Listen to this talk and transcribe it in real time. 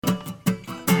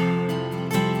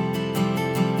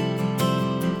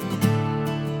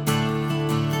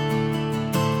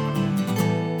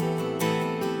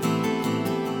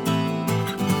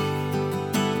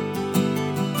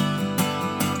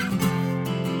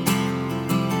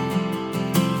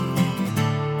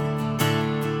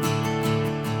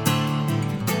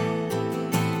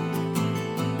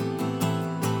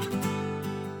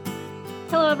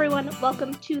everyone.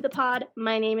 Welcome to the pod.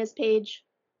 My name is Paige.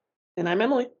 And I'm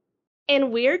Emily.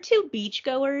 And we're two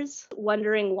beachgoers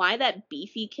wondering why that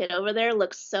beefy kid over there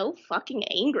looks so fucking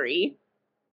angry.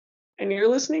 And you're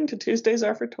listening to Tuesdays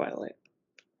Are for Twilight.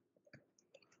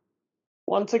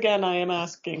 Once again, I am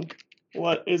asking,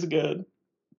 what is good?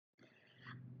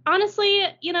 Honestly,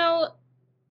 I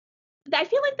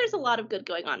feel like there's a lot of good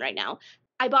going on right now.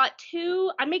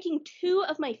 I'm making two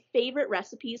of my favorite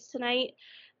recipes tonight.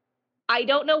 I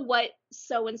don't know what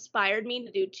so inspired me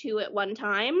to do two at one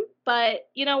time, but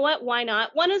you know what? Why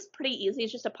not? One is pretty easy.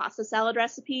 It's just a pasta salad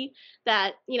recipe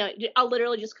that, I'll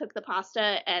literally just cook the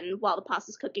pasta and while the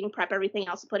pasta's cooking, prep everything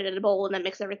else, put it in a bowl and then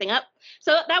mix everything up.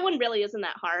 So that one really isn't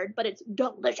that hard, but it's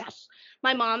delicious.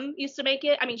 My mom used to make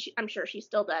it. I mean, I'm sure she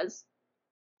still does.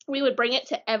 We would bring it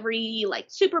to every like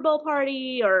Super Bowl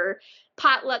party or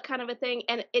potluck kind of a thing,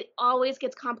 and it always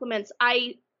gets compliments.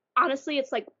 Honestly,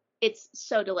 it's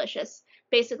so delicious.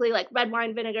 Basically, like red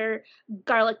wine vinegar,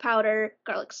 garlic powder,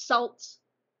 garlic salt,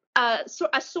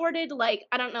 assorted, like,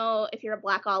 I don't know if you're a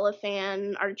black olive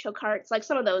fan, artichoke hearts, like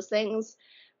some of those things,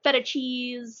 feta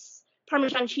cheese,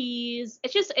 Parmesan cheese.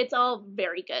 It's all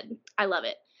very good. I love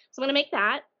it. So I'm going to make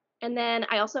that. And then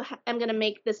I also am going to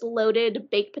make this loaded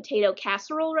baked potato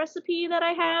casserole recipe that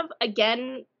I have.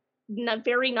 Again,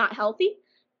 very not healthy,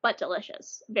 but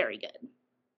delicious. Very good.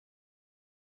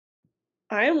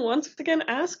 I am once again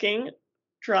asking,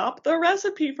 drop the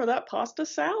recipe for that pasta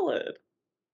salad.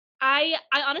 I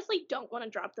honestly don't want to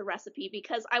drop the recipe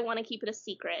because I want to keep it a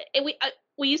secret.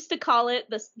 We used to call it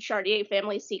the Chartier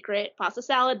family secret pasta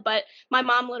salad, but my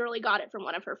mom literally got it from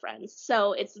one of her friends,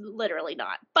 so it's literally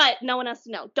not. But no one has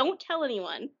to know. Don't tell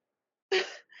anyone.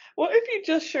 What if you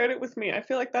just shared it with me? I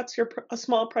feel like that's a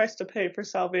small price to pay for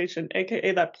salvation,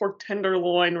 aka that pork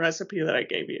tenderloin recipe that I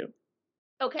gave you.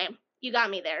 Okay, you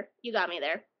got me there.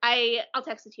 I'll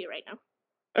text it to you right now.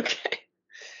 Okay.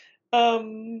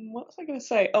 What was I gonna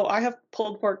say? Oh, I have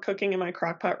pulled pork cooking in my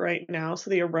crock pot right now, so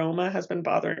the aroma has been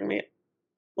bothering me.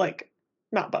 Like,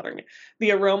 not bothering me.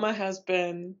 The aroma has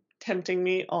been tempting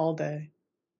me all day.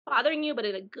 Bothering you, but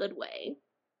in a good way.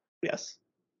 Yes.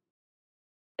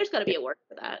 There's got to be a word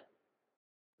for that.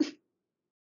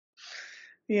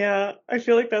 Yeah, I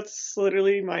feel like that's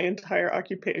literally my entire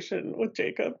occupation with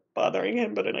Jacob, bothering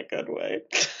him, but in a good way.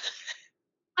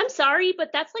 I'm sorry,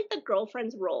 but that's like the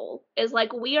girlfriend's role, is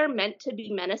like we are meant to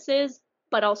be menaces,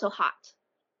 but also hot.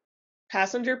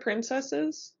 Passenger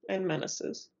princesses and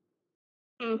menaces.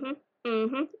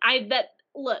 I bet,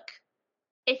 look,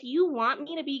 if you want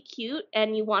me to be cute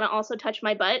and you want to also touch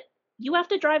my butt, you have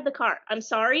to drive the car. I'm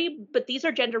sorry, but these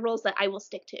are gender roles that I will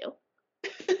stick to.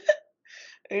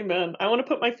 Amen. I want to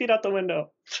put my feet out the window.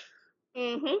 I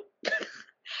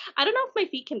don't know if my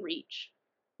feet can reach.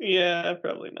 Yeah,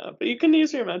 probably not, but you can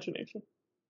use your imagination.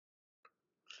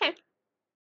 Okay.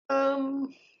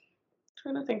 Trying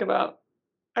to think about.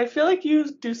 I feel like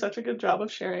you do such a good job of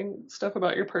sharing stuff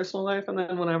about your personal life, and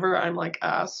then whenever I'm like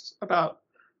asked about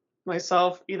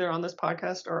myself, either on this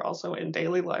podcast or also in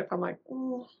daily life, I'm like,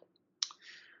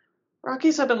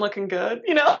 Rockies have been looking good,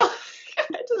 I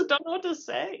just don't know what to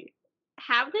say.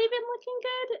 Have they been looking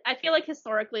good? I feel like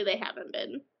historically they haven't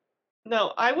been.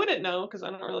 No, I wouldn't know because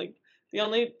I don't really. The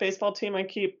only baseball team I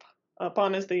keep up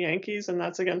on is the Yankees, and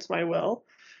that's against my will.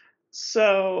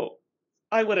 So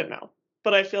I wouldn't know.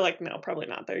 But I feel like no, probably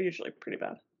not. They're usually pretty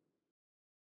bad.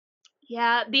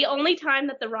 Yeah, the only time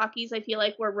that the Rockies I feel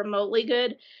like were remotely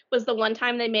good was the one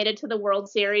time they made it to the World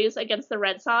Series against the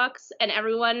Red Sox, and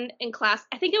everyone in class,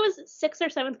 I think it was 6th or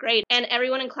 7th grade, and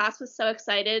everyone in class was so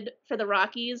excited for the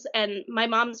Rockies. And my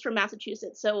mom's from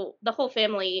Massachusetts, so the whole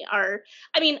family are.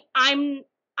 I mean, I'm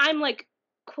like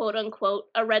quote unquote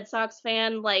a Red Sox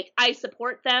fan. Like, I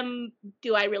support them.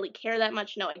 Do I really care that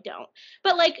much? No, I don't.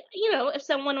 But like, if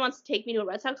someone wants to take me to a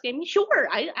Red Sox game, sure,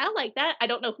 I like that. I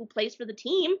don't know who plays for the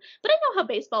team, but I know how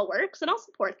baseball works and I'll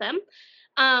support them.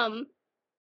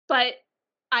 But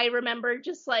I remember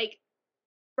just like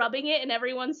rubbing it in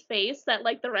everyone's face that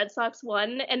like the Red Sox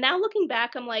won. And now looking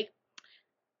back, I'm like,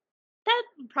 that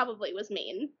probably was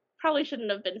mean. Probably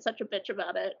shouldn't have been such a bitch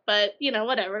about it, but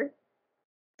whatever.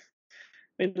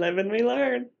 We live and we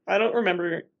learn. I don't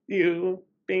remember you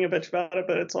being a bitch about it,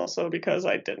 but it's also because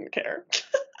I didn't care.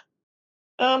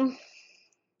 A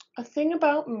thing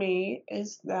about me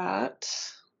is that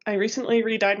I recently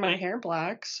re-dyed my hair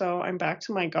black, so I'm back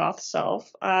to my goth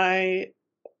self. I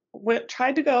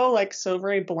tried to go like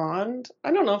silvery blonde.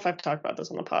 I don't know if I've talked about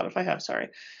this on the pod. If I have, sorry.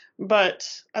 But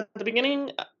at the beginning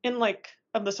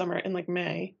of the summer, in like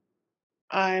May,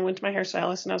 I went to my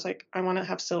hairstylist and I was like, I want to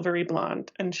have silvery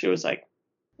blonde. And she was like,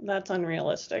 that's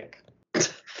unrealistic.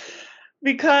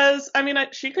 Because I mean,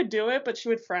 she could do it, but she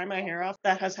would fry my hair off.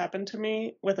 That has happened to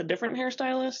me with a different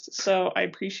hairstylist, so I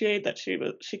appreciate that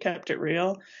she kept it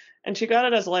real, and she got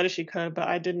it as light as she could. But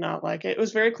I did not like it. It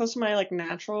was very close to my like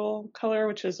natural color,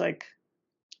 which is like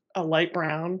a light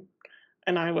brown,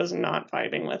 and I was not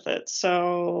vibing with it.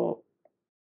 So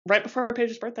right before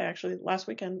Paige's birthday, actually last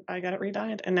weekend, I got it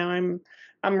redyed, and now I'm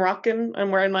rocking. I'm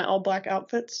wearing my all black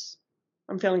outfits.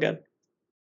 I'm feeling good.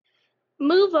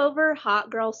 Move over,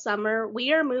 hot girl summer.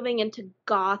 We are moving into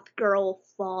goth girl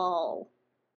fall.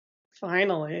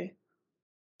 Finally.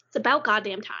 It's about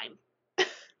goddamn time.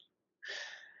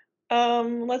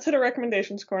 Let's hit a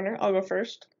recommendations corner. I'll go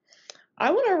first. I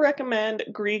want to recommend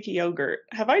Greek yogurt.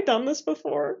 Have I done this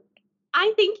before?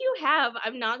 I think you have.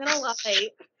 I'm not gonna lie.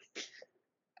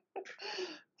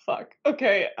 Fuck.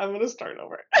 Okay, I'm gonna start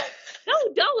over. No,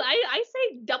 don't. I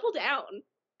say double down.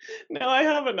 No, I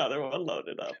have another one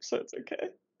loaded up, so it's okay.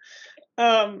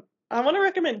 I want to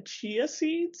recommend chia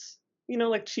seeds. You know,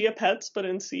 like chia pets, but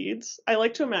in seeds. I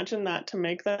like to imagine that to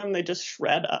make them, they just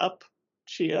shred up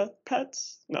chia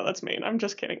pets. No, that's mean. I'm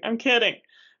just kidding. I'm kidding.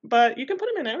 But you can put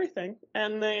them in everything,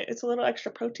 and it's a little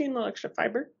extra protein, a little extra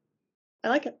fiber. I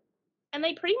like it. And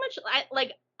they pretty much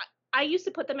I used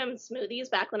to put them in smoothies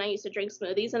back when I used to drink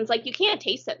smoothies, and it's like you can't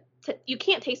taste it. You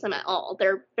can't taste them at all.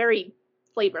 They're very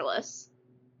flavorless.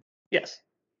 Yes,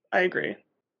 I agree.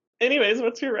 Anyways,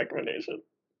 what's your recommendation?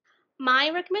 My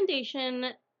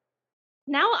recommendation.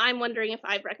 Now I'm wondering if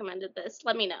I've recommended this.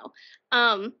 Let me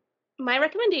know. My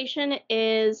recommendation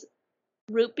is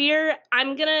root beer.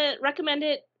 I'm gonna recommend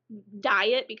it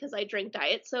diet because I drink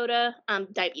diet soda.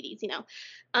 Diabetes, you know.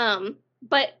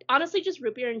 But honestly, just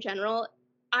root beer in general.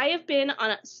 I have been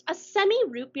on a semi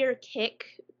root beer kick.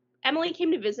 Emily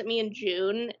came to visit me in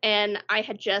June, and I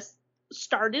had just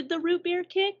started the root beer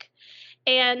kick.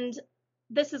 And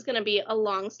this is going to be a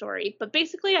long story, but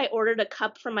basically, I ordered a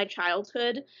cup from my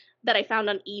childhood that I found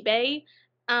on eBay.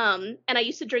 And I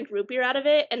used to drink root beer out of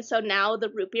it. And so now the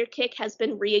root beer kick has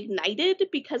been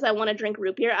reignited because I want to drink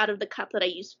root beer out of the cup that I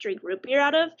used to drink root beer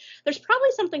out of. There's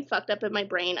probably something fucked up in my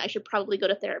brain. I should probably go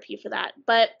to therapy for that,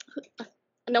 but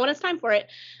no one has time for it.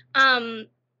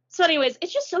 So anyways,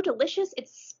 it's just so delicious.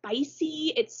 It's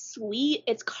spicy, it's sweet,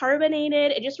 it's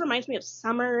carbonated. It just reminds me of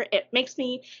summer. It makes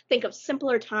me think of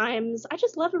simpler times. I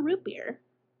just love a root beer.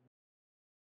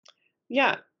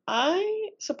 Yeah,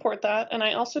 I support that, and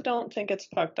I also don't think it's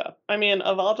fucked up. I mean,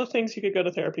 of all the things you could go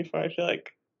to therapy for, I feel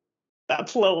like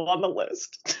that's low on the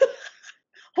list.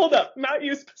 Hold up, not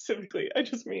you specifically. I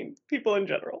just mean people in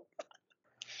general.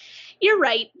 You're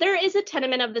right. There is a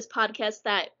tenement of this podcast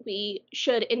that we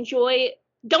should enjoy.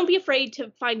 Don't be afraid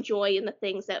to find joy in the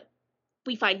things that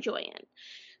we find joy in.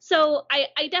 So I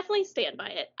definitely stand by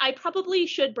it. I probably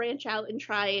should branch out and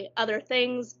try other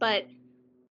things, but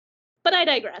I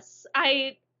digress.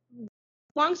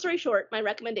 Long story short, my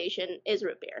recommendation is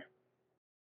root beer.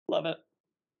 Love it.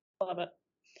 Love it.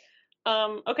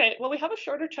 Okay, well, we have a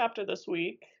shorter chapter this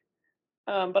week,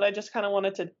 but I just kind of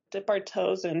wanted to dip our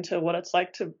toes into what it's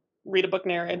like to read a book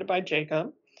narrated by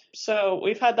Jacob. So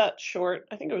we've had that short,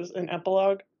 I think it was an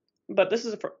epilogue, but this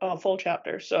is a full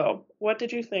chapter. So what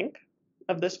did you think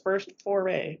of this first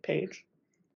foray, Paige?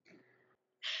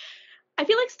 I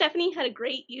feel like Stephanie had a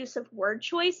great use of word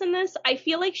choice in this. I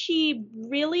feel like she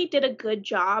really did a good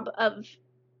job of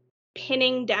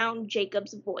pinning down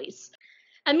Jacob's voice.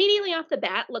 Immediately off the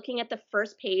bat, looking at the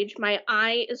first page, my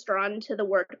eye is drawn to the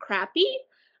word crappy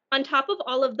on top of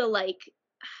all of the like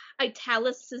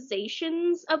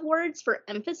italicizations of words for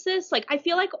emphasis. Like, I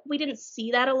feel like we didn't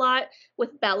see that a lot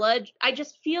with Bella. I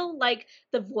just feel like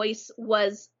the voice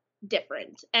was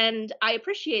different. And I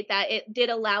appreciate that. It did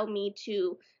allow me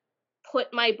to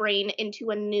put my brain into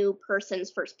a new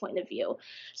person's first point of view.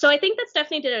 So I think that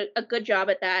Stephanie did a good job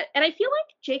at that. And I feel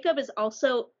like Jacob is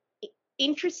also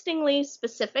interestingly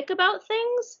specific about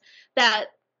things that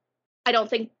I don't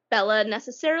think Bella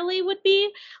necessarily would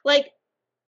be. Like,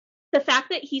 the fact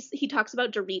that he talks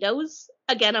about Doritos,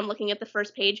 again, I'm looking at the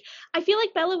first page. I feel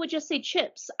like Bella would just say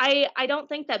chips. I don't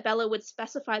think that Bella would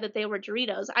specify that they were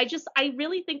Doritos. I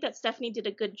really think that Stephanie did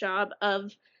a good job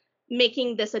of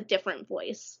making this a different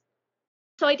voice.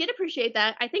 So I did appreciate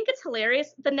that. I think it's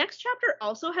hilarious. The next chapter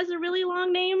also has a really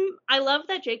long name. I love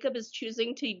that Jacob is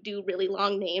choosing to do really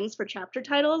long names for chapter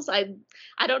titles. I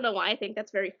don't know why. I think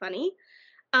that's very funny.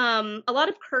 A lot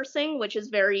of cursing, which is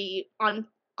very on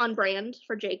brand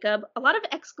for Jacob. A lot of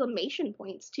exclamation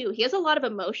points too. He has a lot of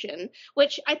emotion,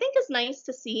 which I think is nice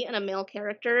to see in a male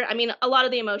character. I mean, a lot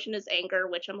of the emotion is anger,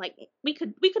 which I'm like, we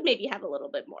could maybe have a little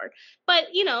bit more.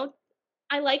 But you know,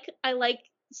 I like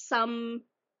some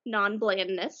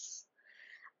non-blandness.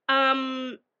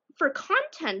 for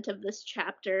content of this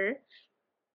chapter,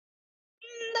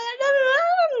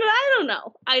 I don't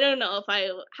know. I don't know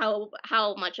if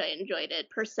how much I enjoyed it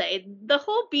per se. The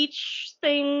whole beach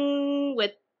thing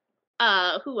with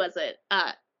who was it?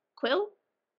 Quill?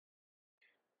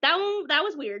 That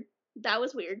was weird. That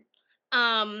was weird.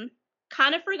 Um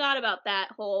kind of forgot about that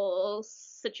whole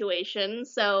situation,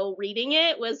 so reading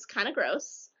it was kind of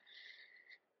gross.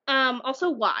 Also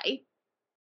why?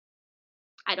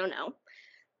 I don't know.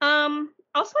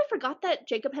 Also I forgot that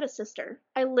Jacob had a sister.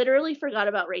 I literally forgot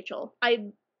about Rachel.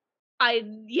 I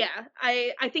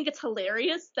think it's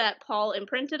hilarious that Paul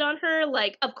imprinted on her.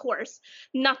 Like, of course,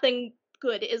 nothing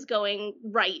good is going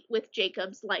right with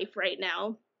Jacob's life right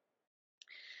now.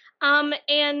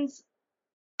 And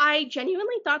I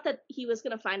genuinely thought that he was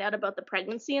going to find out about the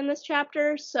pregnancy in this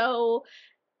chapter. So,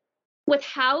 with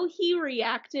how he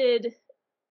reacted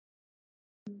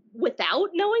without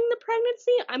knowing the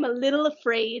pregnancy, I'm a little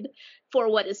afraid for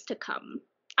what is to come.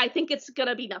 I think it's going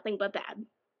to be nothing but bad.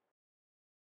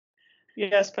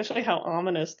 Yeah, especially how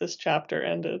ominous this chapter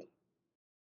ended.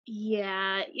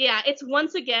 Yeah, it's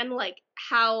once again like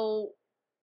how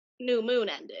New Moon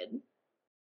ended.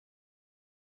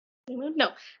 New Moon?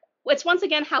 No, it's once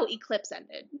again how Eclipse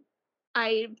ended.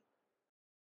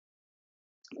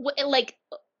 Like,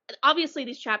 obviously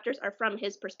these chapters are from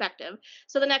his perspective,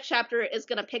 so the next chapter is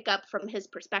going to pick up from his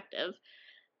perspective.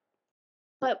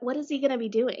 But what is he going to be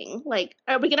doing? Like,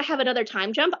 are we going to have another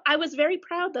time jump? I was very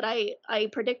proud that I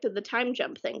predicted the time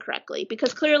jump thing correctly,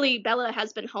 because clearly Bella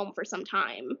has been home for some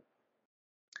time.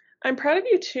 I'm proud of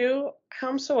you too.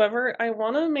 Howsoever, I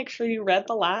want to make sure you read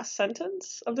the last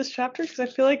sentence of this chapter because I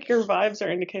feel like your vibes are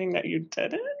indicating that you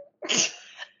didn't.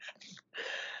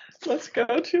 Let's go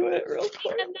to it real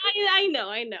quick. I know.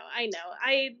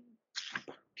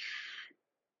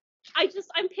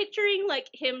 I'm picturing like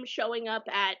him showing up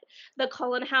at the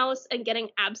Cullen house and getting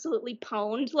absolutely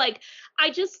pwned. Like,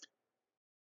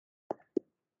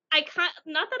 I can't,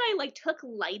 not that I like took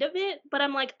light of it, but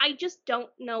I'm like, I just don't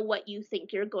know what you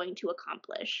think you're going to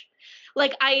accomplish.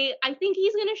 Like, I think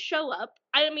he's gonna show up.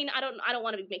 I mean, I don't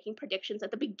want to be making predictions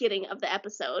at the beginning of the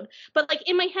episode, but like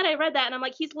in my head I read that and I'm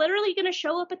like, he's literally gonna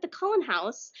show up at the Cullen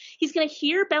house. He's gonna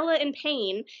hear Bella in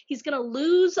pain. He's gonna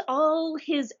lose all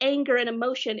his anger and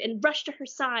emotion and rush to her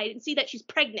side and see that she's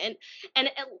pregnant. And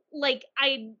like,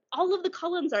 all of the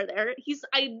Cullens are there.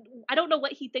 I don't know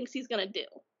what he thinks he's gonna do.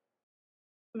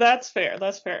 That's fair.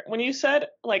 That's fair. When you said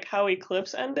like how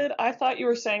Eclipse ended, I thought you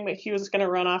were saying that he was going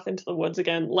to run off into the woods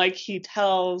again, like he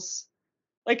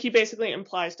basically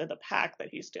implies to the pack that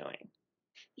he's doing.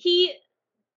 He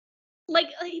like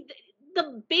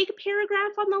the big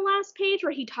paragraph on the last page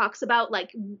where he talks about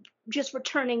like just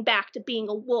returning back to being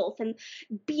a wolf and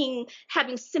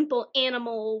having simple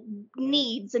animal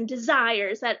needs and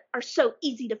desires that are so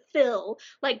easy to fill.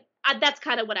 Like, that's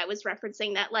kind of what I was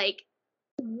referencing, that like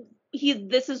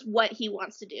this is what he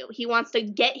wants to do. He wants to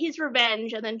get his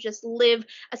revenge and then just live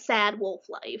a sad wolf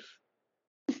life.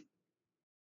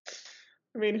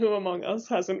 I mean, who among us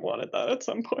hasn't wanted that at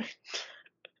some point?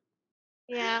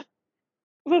 Yeah.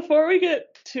 Before we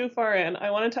get too far in,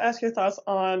 I wanted to ask your thoughts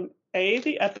on A,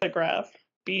 the epigraph,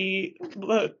 B,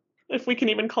 if we can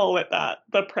even call it that,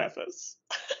 the preface.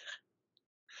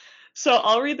 So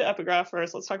I'll read the epigraph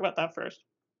first. Let's talk about that first.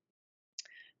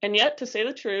 And yet, to say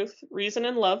the truth, reason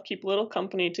and love keep little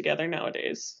company together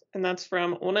nowadays. And that's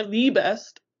from one of the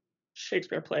best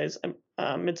Shakespeare plays,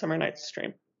 Midsummer Night's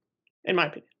Dream, in my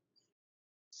opinion.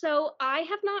 So I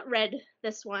have not read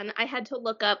this one. I had to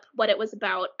look up what it was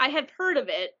about. I have heard of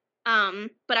it,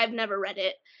 but I've never read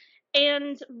it.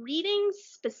 And reading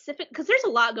specific, because there's a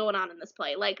lot going on in this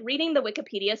play. Like, reading the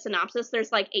Wikipedia synopsis,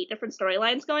 there's like 8 different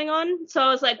storylines going on. So I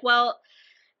was like, well,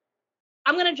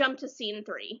 I'm gonna jump to scene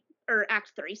 3 or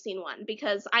act 3, scene 1,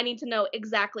 because I need to know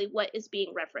exactly what is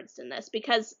being referenced in this,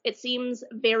 because it seems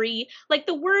very like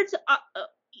the words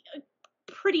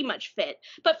pretty much fit,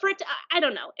 but for it to, I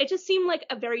don't know, it just seemed like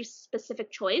a very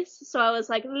specific choice. So I was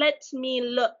like, let me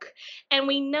look. And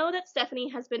we know that Stephanie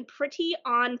has been pretty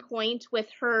on point with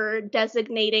her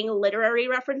designating literary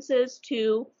references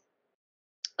to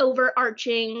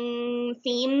overarching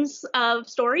themes of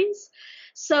stories.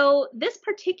 So this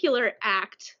particular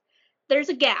act, there's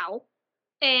a gal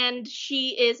and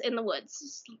she is in the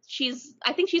woods.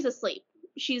 I think she's asleep.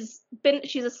 She's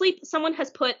asleep. Someone has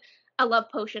put a love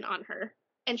potion on her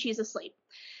and she's asleep.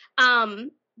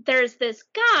 There's this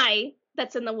guy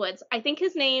that's in the woods. I think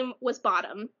his name was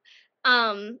Bottom.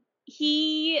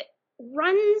 He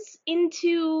runs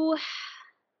into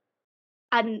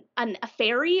a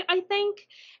fairy, I think,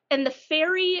 and the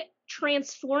fairy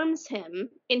transforms him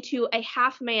into a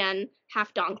half man,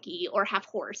 half donkey, or half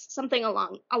horse, something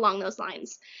along those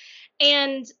lines.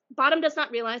 And Bottom does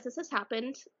not realize this has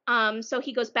happened. So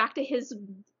he goes back to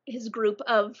his group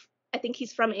of, I think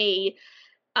he's from a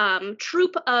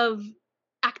troupe of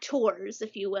actors,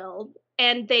 if you will,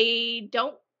 and they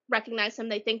don't recognize him.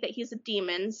 They think that he's a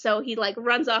demon, so he like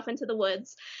runs off into the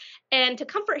woods. And to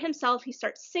comfort himself, he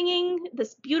starts singing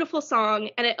this beautiful song,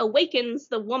 and it awakens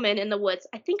the woman in the woods.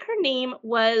 I think her name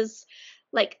was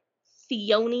like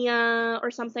Theonia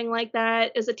or something like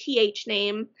that. Is a TH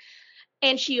name.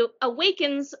 And she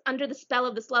awakens under the spell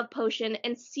of this love potion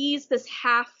and sees this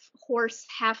half horse,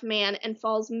 half man, and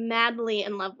falls madly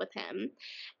in love with him.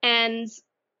 And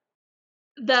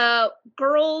the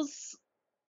girl's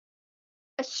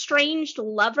estranged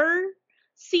lover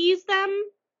sees them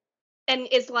and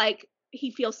is like, he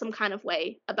feels some kind of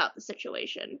way about the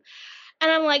situation.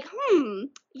 And I'm like,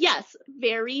 yes,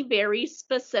 very, very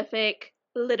specific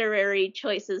literary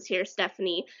choices here,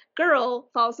 Stephanie. Girl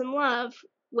falls in love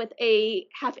with a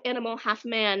half animal, half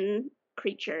man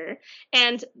creature.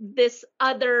 And this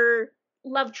other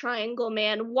love triangle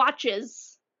man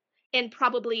watches in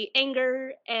probably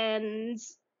anger and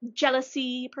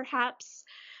jealousy, perhaps.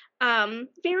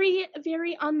 Very,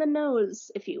 very on the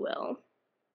nose, if you will.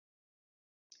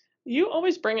 You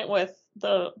always bring it with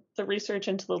the research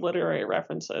into the literary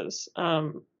references.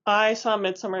 I saw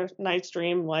Midsummer Night's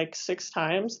Dream like 6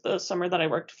 times the summer that I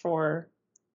worked for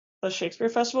the Shakespeare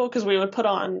Festival, because we would put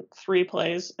on 3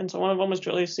 plays, and so one of them was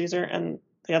Julius Caesar, and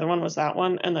the other one was that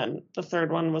one, and then the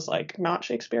third one was like not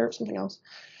Shakespeare or something else.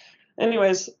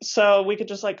 Anyways, so we could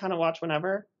just like kind of watch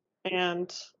whenever,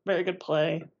 and very good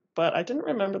play. But I didn't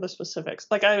remember the specifics.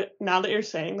 Like now that you're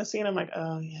saying the scene, I'm like,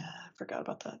 oh yeah, I forgot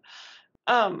about that.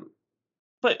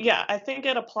 But yeah, I think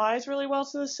it applies really well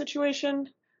to this situation,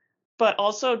 but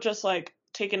also just like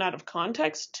taken out of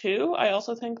context too. I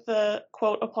also think the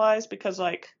quote applies because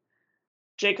like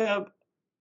Jacob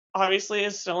obviously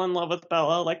is still in love with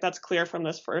Bella, like that's clear from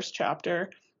this first chapter,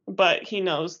 but he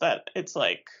knows that it's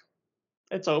like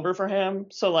it's over for him.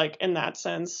 So like in that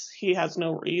sense, he has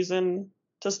no reason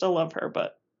to still love her,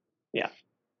 but yeah.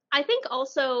 I think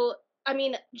also, I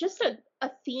mean, just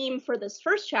a theme for this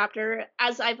first chapter,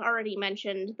 as I've already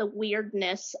mentioned, the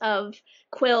weirdness of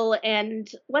Quill and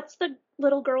what's the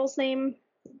little girl's name?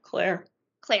 Claire.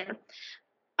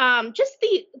 Just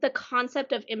the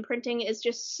concept of imprinting is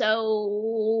just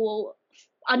so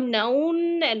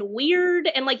unknown and weird,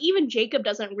 and like even Jacob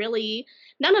doesn't really,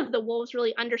 none of the wolves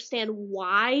really understand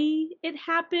why it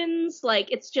happens.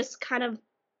 Like it's just kind of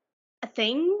a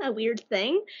thing, a weird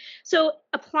thing. So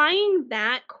applying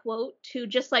that quote to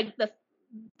just like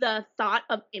the thought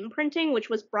of imprinting, which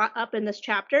was brought up in this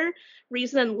chapter,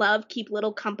 reason and love keep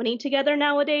little company together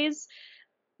nowadays.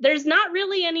 There's not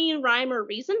really any rhyme or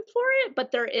reason for it,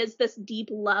 but there is this deep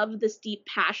love, this deep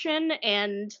passion,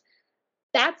 and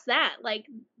that's that. Like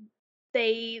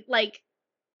they like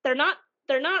they're not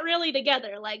really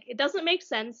together. Like it doesn't make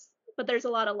sense, but there's a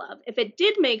lot of love. If it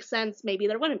did make sense, maybe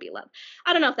there wouldn't be love.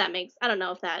 I don't know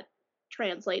if that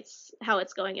translates how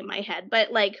it's going in my head,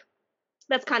 but like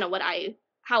that's kind of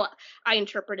how I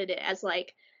interpreted it as.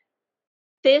 Like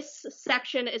this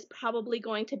section is probably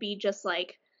going to be just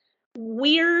like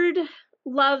weird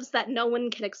loves that no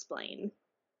one can explain.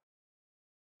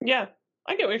 Yeah,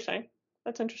 I get what you're saying.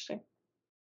 That's interesting.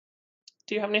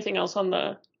 Do you have anything else on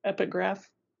the epigraph?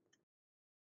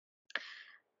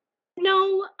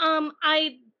 No,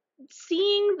 I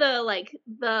seeing the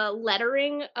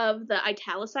lettering of the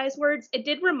italicized words, it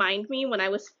did remind me when I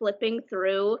was flipping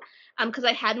through, because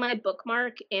I had my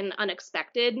bookmark in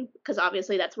Unexpected, because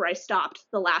obviously that's where I stopped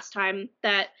the last time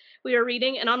that we were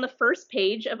reading, and on the first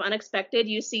page of Unexpected,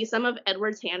 you see some of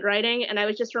Edward's handwriting, and I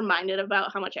was just reminded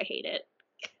about how much I hate it.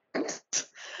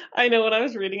 I know when I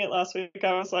was reading it last week,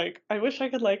 I was like, I wish I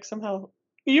could like somehow,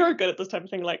 you're good at this type of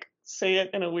thing, like say it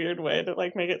in a weird way to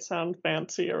like make it sound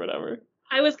fancy or whatever.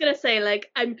 I was gonna say, like,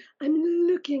 I'm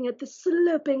looking at the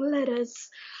sloping letters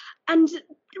and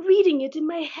reading it in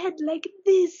my head like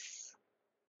this.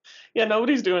 Yeah,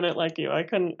 nobody's doing it like you. I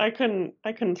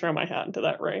couldn't throw my hat into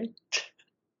that ring.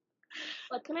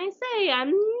 What can I say? I'm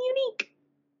unique.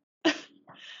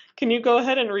 Can you go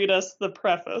ahead and read us the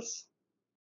preface?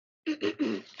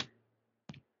 Page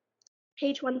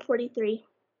 143.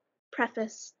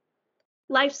 Preface.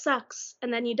 Life sucks,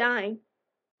 and then you die.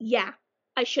 Yeah,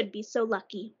 I should be so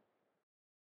lucky.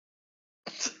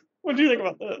 What do you think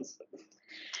about this?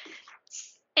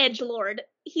 Edgelord.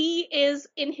 He is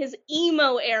in his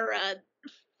emo era.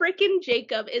 Frickin'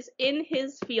 Jacob is in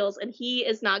his feels, and he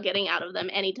is not getting out of them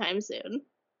anytime soon.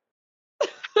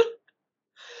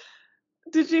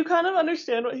 Did you kind of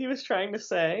understand what he was trying to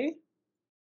say?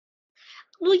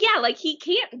 Well, yeah, like he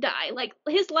can't die. Like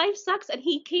his life sucks and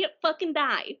he can't fucking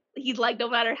die. He's like, no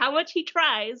matter how much he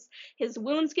tries, his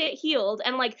wounds get healed.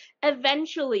 And like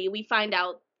eventually we find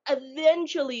out,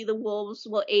 eventually the wolves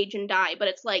will age and die, but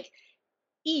it's like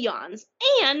eons.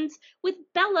 And with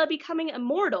Bella becoming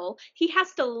immortal, he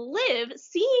has to live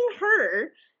seeing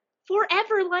her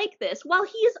forever like this while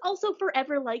he is also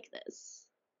forever like this.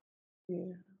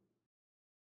 Yeah.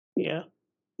 Yeah.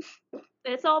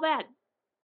 It's all bad.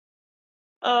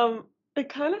 It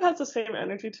kind of has the same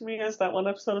energy to me as that one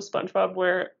episode of SpongeBob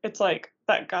where it's like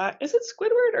that guy. Is it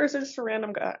Squidward or is it just a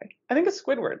random guy? I think it's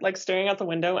Squidward, like staring out the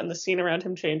window and the scene around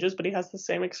him changes, but he has the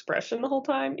same expression the whole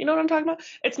time. You know what I'm talking about?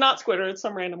 It's not Squidward, it's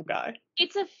some random guy.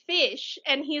 It's a fish,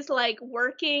 and he's like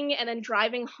working and then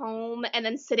driving home and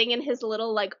then sitting in his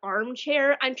little like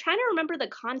armchair. I'm trying to remember the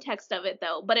context of it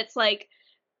though, but it's like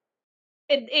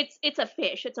it's a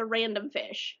fish. It's a random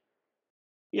fish.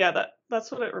 Yeah,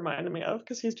 that's what it reminded me of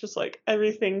because he's just like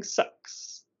everything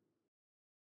sucks.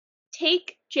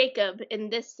 Take Jacob in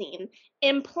this scene,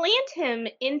 implant him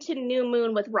into New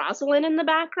Moon with Rosalind in the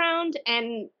background,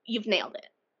 and you've nailed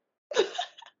it.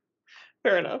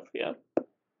 Fair enough, yeah.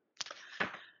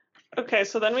 Okay,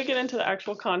 so then we get into the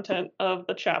actual content of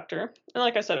the chapter. And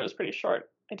like I said, it was pretty short.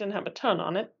 I didn't have a ton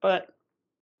on it,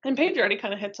 and Paige already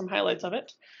kind of hit some highlights of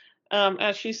it.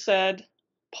 As she said,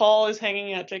 Paul is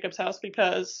hanging at Jacob's house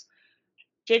because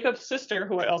Jacob's sister,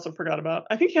 who I also forgot about,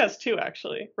 I think he has two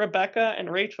actually, Rebecca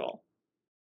and Rachel.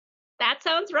 That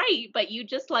sounds right, but you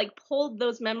just like pulled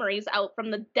those memories out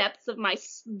from the depths of my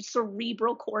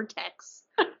cerebral cortex.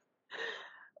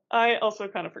 I also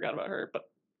kind of forgot about her, but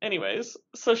anyways,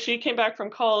 so she came back from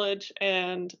college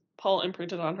and Paul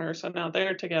imprinted on her, so now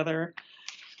they're together.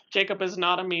 Jacob is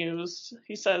not amused.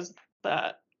 He says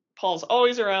that Paul's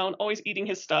always around, always eating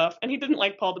his stuff, and he didn't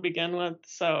like Paul to begin with,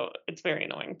 so it's very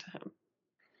annoying to him.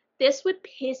 This would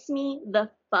piss me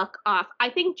the fuck off. I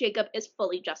think Jacob is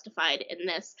fully justified in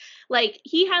this. Like,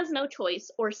 he has no choice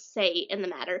or say in the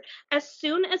matter. As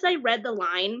soon as I read the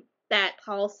line that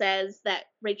Paul says that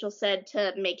Rachel said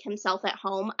to make himself at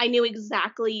home, I knew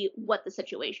exactly what the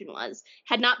situation was.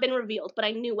 Had not been revealed, but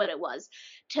I knew what it was.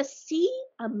 To see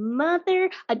a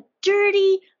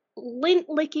dirty,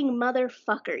 lint-licking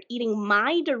motherfucker eating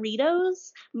my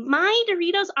Doritos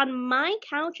on my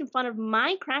couch in front of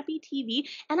my crappy TV,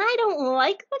 and I don't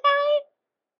like the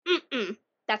guy?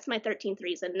 That's my 13th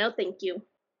reason. No, thank you.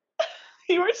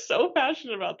 You were so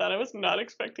passionate about that. I was not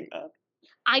expecting that.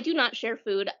 I do not share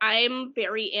food. I'm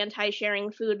very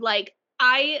anti-sharing food. Like,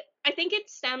 I think it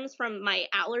stems from my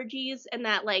allergies and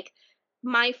that, like,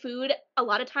 my food, a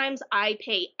lot of times I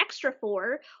pay extra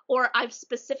for, or I've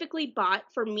specifically bought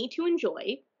for me to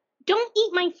enjoy. Don't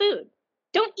eat my food.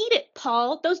 Don't eat it,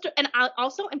 Paul. And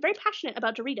I'm very passionate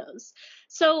about Doritos.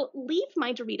 So leave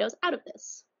my Doritos out of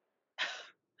this.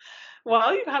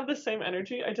 While you have the same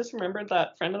energy, I just remembered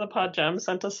that friend of the pod, Jem,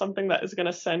 sent us something that is going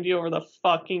to send you over the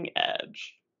fucking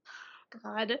edge.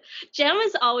 God. Jem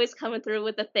is always coming through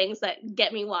with the things that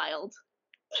get me wild.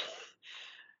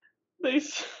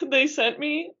 They sent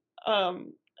me,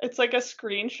 it's like a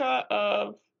screenshot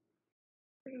of,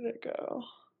 where did it go?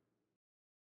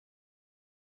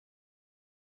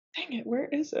 Dang it, where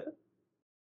is it?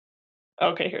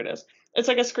 Okay, here it is. It's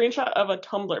like a screenshot of a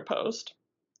Tumblr post.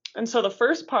 And so the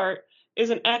first part is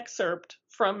an excerpt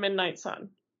from Midnight Sun,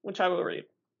 which I will read.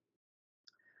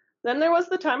 Then there was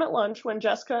the time at lunch when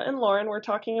Jessica and Lauren were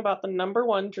talking about the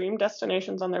 #1 dream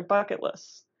destinations on their bucket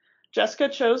lists. Jessica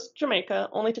chose Jamaica,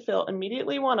 only to feel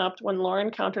immediately one-upped when Lauren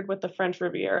countered with the French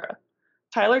Riviera.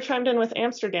 Tyler chimed in with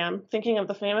Amsterdam, thinking of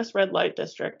the famous red light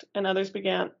district, and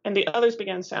the others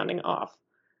began sounding off.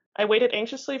 I waited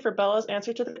anxiously for Bella's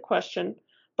answer to the question,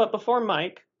 but before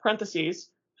Mike,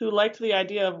 parentheses, who liked the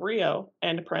idea of Rio,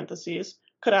 end parentheses,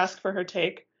 could ask for her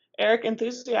take, Eric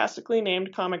enthusiastically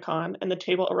named Comic-Con, and the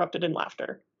table erupted in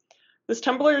laughter. This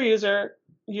Tumblr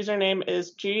username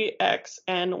is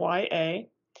GXNYA.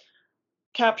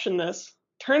 Caption this.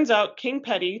 Turns out King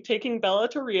Petty taking Bella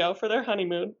to Rio for their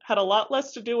honeymoon had a lot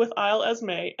less to do with Isle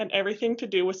Esme and everything to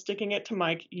do with sticking it to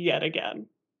Mike yet again.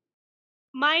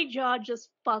 My jaw just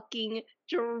fucking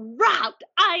dropped.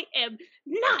 I am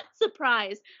not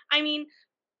surprised. I mean,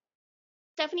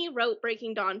 Stephanie wrote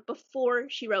Breaking Dawn before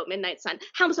she wrote Midnight Sun.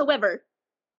 Howsoever,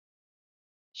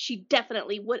 she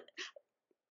definitely would.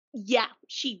 Yeah,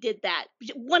 she did that.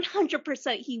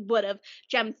 100% he would have.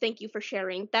 Jem, thank you for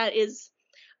sharing. That is.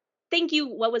 Thank you.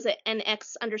 What was it?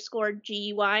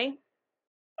 NX_GUI?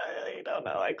 I don't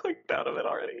know. I clicked out of it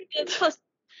already. Plus,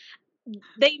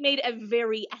 They made a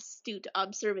very astute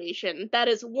observation. That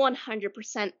is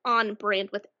 100% on brand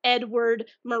with Edward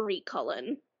Marie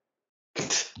Cullen.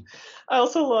 I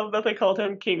also love that they called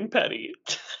him King Petty.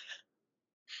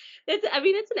 It's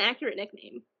an accurate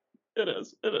nickname. It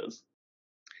is. It is.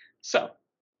 So,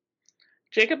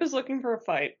 Jacob is looking for a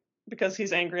fight because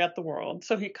he's angry at the world.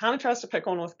 So he kind of tries to pick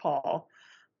one with Paul.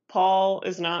 Paul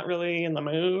is not really in the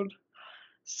mood.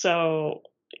 So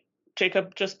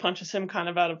Jacob just punches him kind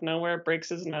of out of nowhere, breaks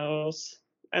his nose,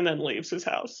 and then leaves his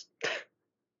house.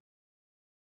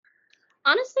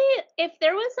 Honestly, if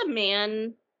there was a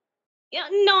man, yeah,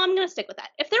 no, I'm gonna stick with that.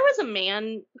 If there was a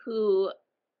man who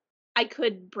I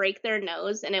could break their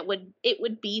nose and it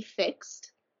would be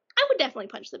fixed, I would definitely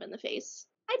punch them in the face.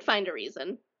 I'd find a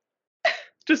reason.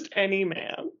 Just any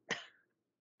man.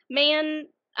 Man,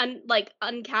 like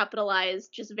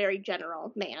uncapitalized, just very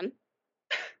general man.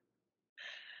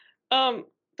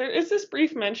 There is this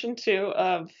brief mention too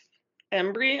of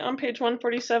Embry on page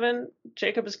 147.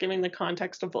 Jacob is giving the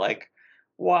context of like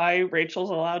why Rachel's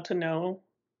allowed to know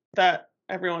that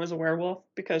everyone is a werewolf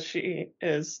because she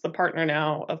is the partner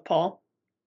now of Paul.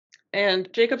 And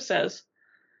Jacob says,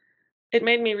 "It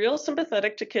made me real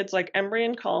sympathetic to kids like Embry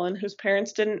and Colin whose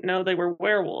parents didn't know they were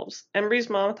werewolves. Embry's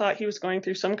mom thought he was going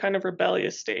through some kind of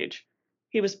rebellious stage.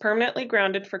 He was permanently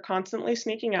grounded for constantly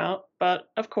sneaking out, but,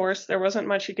 of course, there wasn't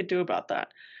much he could do about that.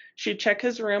 She'd check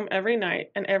his room every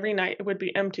night, and every night it would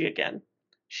be empty again.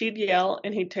 She'd yell,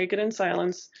 and he'd take it in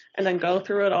silence, and then go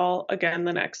through it all again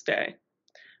the next day.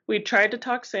 We'd tried to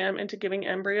talk Sam into giving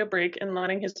Embry a break and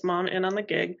letting his mom in on the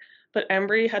gig, but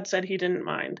Embry had said he didn't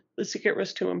mind. The secret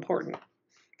was too important."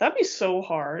 That'd be so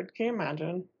hard. Can you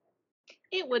imagine?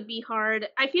 It would be hard.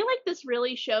 I feel like this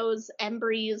really shows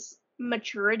Embry's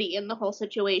maturity in the whole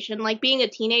situation, like being a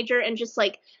teenager and just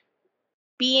like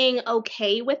being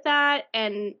okay with that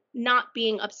and not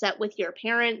being upset with your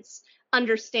parents,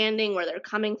 understanding where they're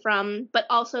coming from, but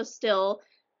also still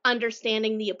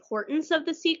understanding the importance of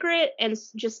the secret and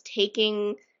just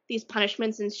taking these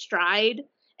punishments in stride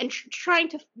and trying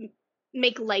to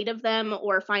make light of them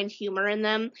or find humor in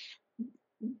them.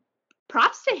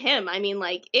 Props to him. I mean,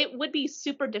 like, it would be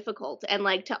super difficult and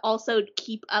like to also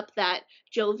keep up that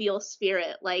jovial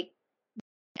spirit. Like,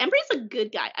 Embry's a good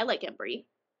guy. I like Embry.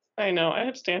 I know. I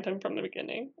have stand him from the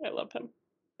beginning. I love him.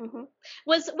 Hmm.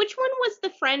 Which one was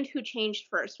the friend who changed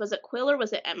first? Was it Quill or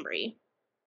was it Embry?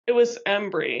 It was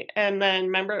Embry, and then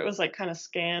remember it was like kind of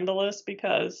scandalous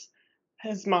because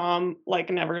his mom like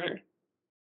never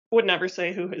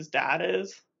say who his dad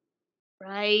is.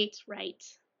 Right, right.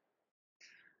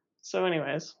 So,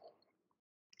 anyways,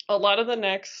 a lot of the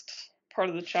next part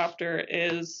of the chapter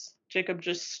is Jacob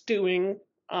just stewing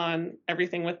on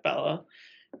everything with Bella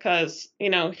because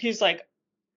he's like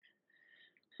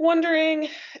wondering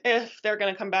if they're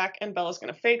going to come back and Bella's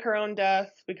going to fake her own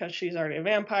death because she's already a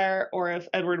vampire, or if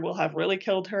Edward will have really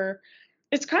killed her.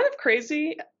 It's kind of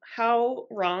crazy how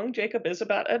wrong Jacob is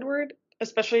about Edward,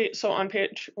 especially so on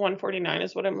page 149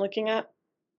 is what I'm looking at.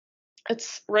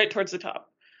 It's right towards the top.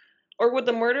 "Or would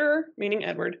the murderer, meaning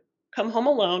Edward, come home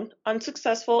alone,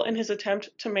 unsuccessful in his attempt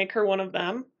to make her one of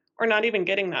them, or not even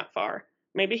getting that far?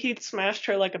 Maybe he'd smashed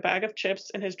her like a bag of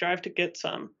chips in his drive to get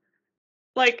some."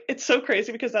 Like, it's so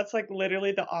crazy because that's like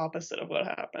literally the opposite of what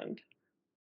happened.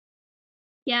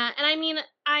 Yeah, and I mean,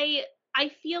 I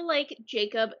feel like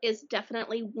Jacob is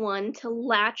definitely one to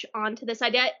latch onto this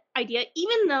idea,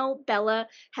 even though Bella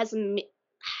has.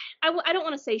 I don't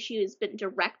want to say she has been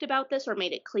direct about this or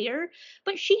made it clear,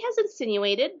 but she has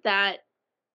insinuated that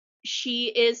she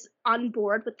is on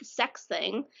board with the sex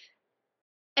thing.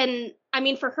 And I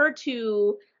mean, for her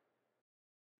to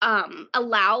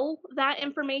allow that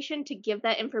information, to give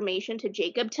that information to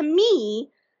Jacob, to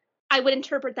me, I would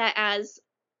interpret that as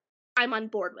I'm on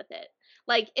board with it.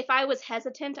 Like, if I was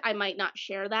hesitant, I might not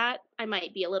share that. I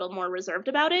might be a little more reserved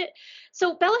about it.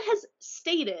 So Bella has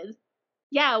stated,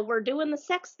 yeah, we're doing the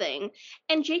sex thing.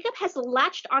 And Jacob has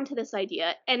latched onto this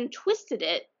idea and twisted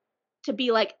it to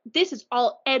be like, this is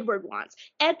all Edward wants.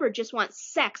 Edward just wants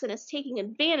sex and is taking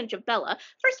advantage of Bella.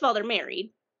 First of all, they're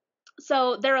married,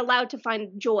 so they're allowed to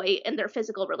find joy in their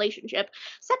physical relationship.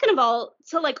 Second of all,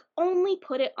 to like only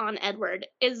put it on Edward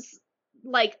is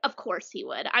like, of course he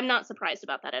would. I'm not surprised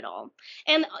about that at all.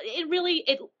 And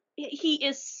it he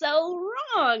is so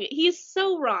wrong. He's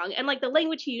so wrong. And like the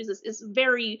language he uses is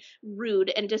very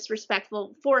rude and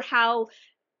disrespectful for how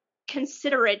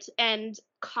considerate and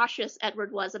cautious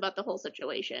Edward was about the whole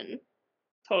situation.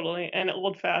 Totally. And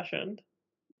old fashioned.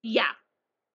 Yeah.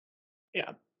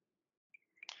 Yeah.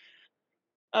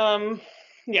 Um,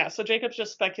 yeah, so Jacob's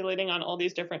just speculating on all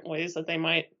these different ways that they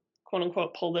might, quote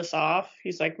unquote pull this off.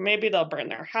 He's like, maybe they'll burn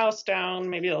their house down,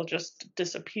 maybe they'll just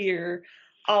disappear.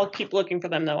 I'll keep looking for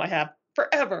them though. I have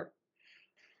forever.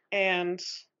 And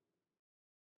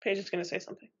Paige is going to say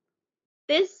something.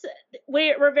 This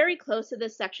we're very close to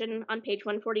this section on page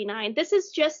 149. This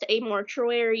is just a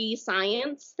mortuary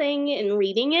science thing in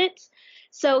reading it.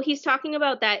 So he's talking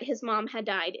about that his mom had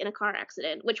died in a car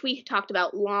accident, which we talked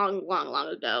about long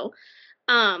ago.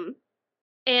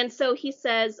 And so he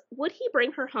says, would he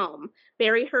bring her home,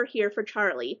 bury her here for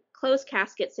Charlie, close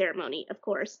casket ceremony, of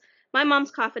course. My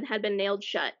mom's coffin had been nailed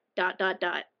shut, ... I've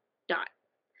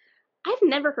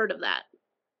never heard of that.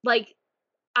 Like,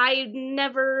 I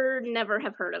never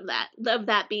have heard of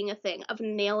that being a thing, of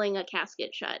nailing a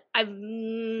casket shut. I've,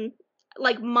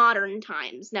 like, modern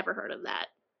times, never heard of that.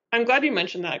 I'm glad you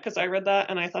mentioned that, because I read that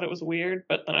and I thought it was weird,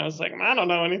 but then I was like, I don't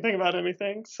know anything about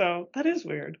anything, so that is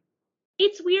weird.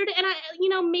 It's weird, and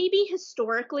maybe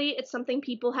historically it's something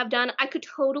people have done. I could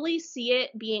totally see it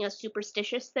being a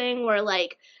superstitious thing where,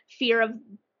 like, fear of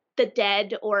the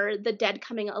dead or the dead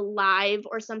coming alive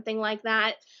or something like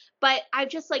that. But I've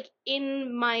just, like,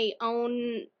 in my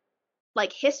own,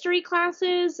 like, history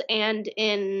classes and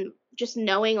in just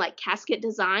knowing, like, casket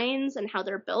designs and how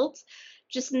they're built,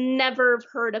 just never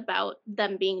heard about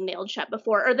them being nailed shut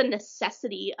before, or the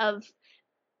necessity of,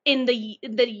 in the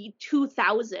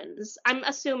 2000s. I'm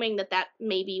assuming that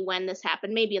maybe when this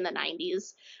happened, maybe in the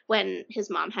 90s when his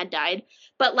mom had died,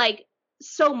 but, like,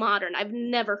 so modern. I've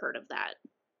never heard of that.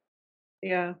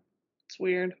 Yeah, it's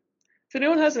weird. If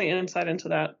anyone has any insight into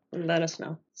that, let us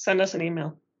know. Send us an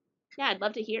email. Yeah, I'd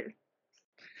love to hear.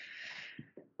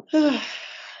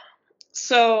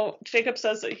 So Jacob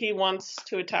says that he wants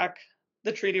to attack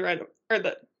the treaty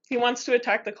he wants to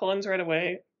attack the Cullens right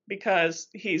away because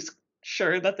he's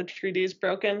sure that the treaty is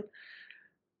broken.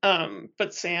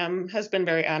 But Sam has been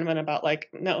very adamant about, like,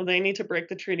 no, they need to break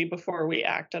the treaty before we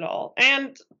act at all.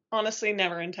 And honestly,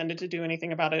 never intended to do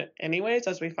anything about it anyways,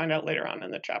 as we find out later on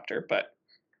in the chapter. But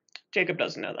Jacob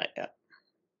doesn't know that yet.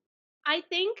 I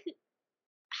think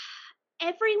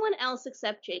everyone else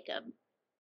except Jacob,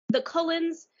 the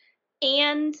Cullens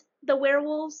and the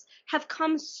werewolves, have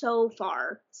come so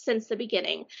far since the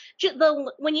beginning.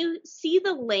 When you see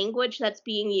the language that's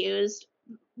being used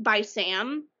by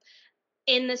Sam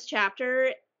in this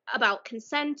chapter about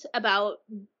consent, about,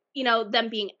 them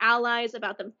being allies,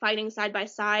 about them fighting side by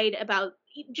side, about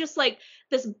just, like,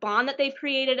 this bond that they've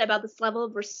created, about this level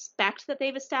of respect that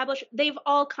they've established, they've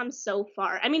all come so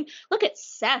far. I mean, look at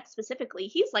Seth specifically.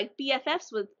 He's like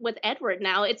BFFs with Edward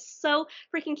now. It's so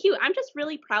freaking cute. I'm just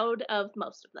really proud of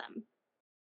most of them.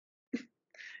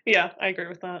 Yeah, I agree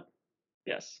with that.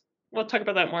 Yes. We'll talk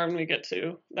about that more when we get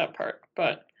to that part.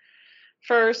 But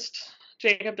first,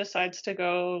 Jacob decides to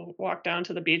go walk down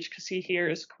to the beach because he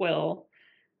hears Quill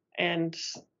and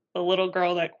the little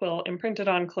girl that Quill imprinted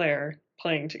on Claire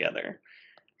playing together.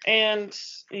 And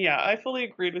yeah, I fully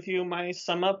agreed with you. My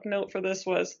sum up note for this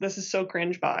was, this is so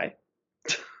cringe, bye.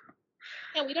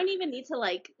 Yeah, we don't even need to,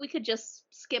 like, we could just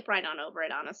skip right on over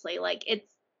it, honestly. Like, it's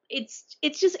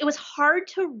just, it was hard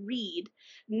to read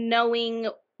knowing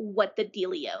what the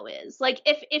dealio is. Like,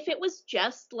 if it was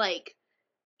just, like,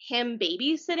 him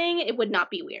babysitting, it would not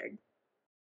be weird.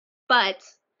 But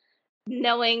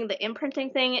knowing the imprinting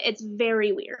thing, it's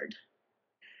very weird.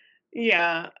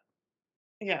 Yeah,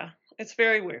 it's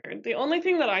very weird. The only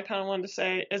thing that I kind of wanted to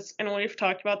say is, and we've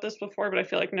talked about this before, but I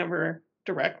feel like never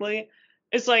directly,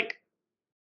 is, like,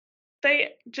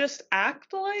 they just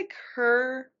act like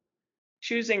her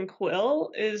choosing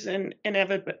Quill is an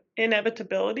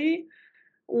inevitability,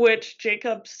 which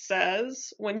Jacob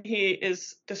says when he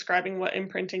is describing what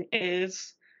imprinting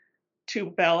is to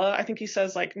Bella. I think he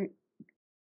says, like,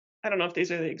 I don't know if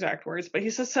these are the exact words, but he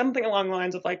says something along the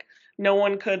lines of, like, no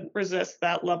one could resist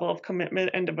that level of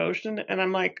commitment and devotion. And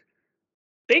I'm like,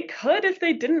 they could if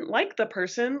they didn't like the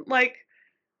person. Like,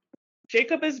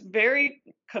 Jacob is very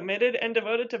committed and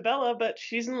devoted to Bella, but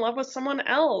she's in love with someone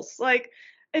else. Like,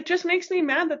 it just makes me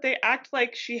mad that they act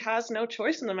like she has no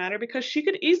choice in the matter, because she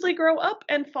could easily grow up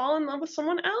and fall in love with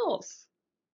someone else.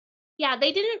 Yeah,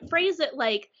 they didn't phrase it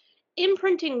like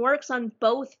imprinting works on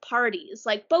both parties.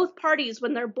 Like, both parties,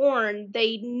 when they're born,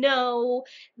 they know,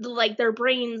 like, their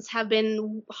brains have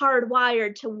been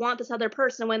hardwired to want this other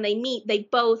person. When they meet, they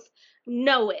both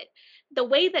know it. The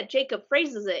way that Jacob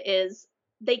phrases it is,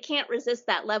 they can't resist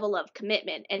that level of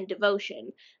commitment and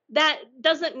devotion. That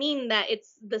doesn't mean that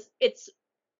it's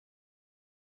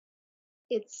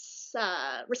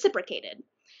reciprocated.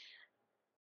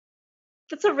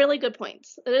 That's a really good point.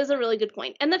 It is a really good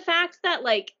point. And the fact that,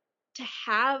 like, to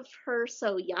have her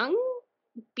so young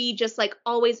be just, like,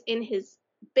 always in his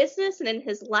business and in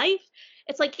his life,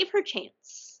 it's like, give her a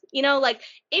chance. You know, like,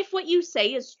 if what you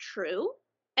say is true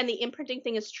and the imprinting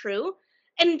thing is true,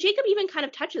 and Jacob even kind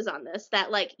of touches on this,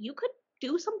 that like you could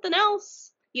do something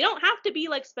else. You don't have to be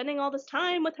like spending all this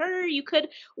time with her. You could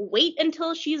wait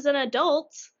until she's an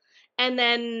adult, and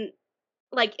then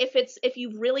like if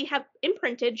you really have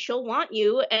imprinted, she'll want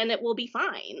you and it will be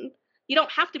fine. You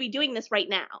don't have to be doing this right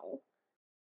now.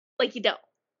 Like, you don't.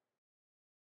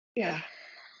 Yeah.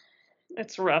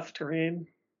 It's rough to read.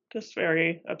 Just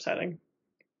very upsetting.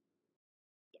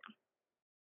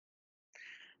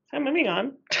 So moving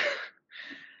on.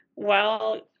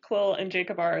 While Quill and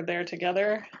Jacob are there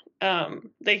together,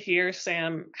 they hear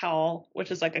Sam howl,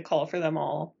 which is like a call for them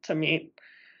all to meet.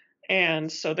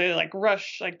 And so they like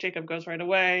rush, like Jacob goes right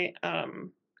away.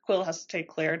 Quill has to take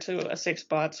Claire to a safe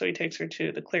spot, so he takes her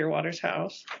to the Clearwater's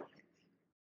house.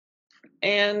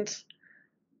 And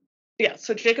yeah,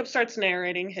 so Jacob starts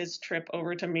narrating his trip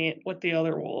over to meet with the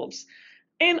other wolves.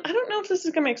 And I don't know if this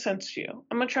is going to make sense to you.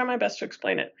 I'm going to try my best to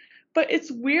explain it. But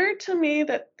it's weird to me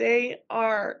that the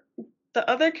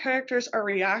other characters are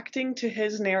reacting to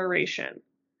his narration.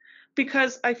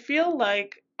 Because I feel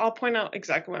like, I'll point out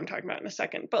exactly what I'm talking about in a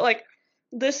second, but like,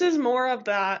 this is more of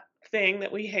that thing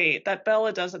that we hate, that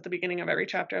Bella does at the beginning of every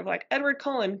chapter of like, Edward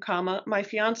Cullen, comma, my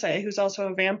fiance, who's also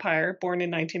a vampire, born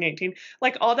in 1918.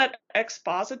 Like, all that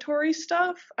expository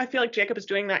stuff, I feel like Jacob is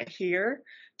doing that here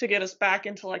to get us back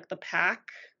into like the pack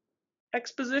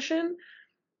exposition.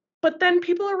 But then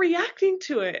people are reacting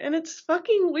to it, and it's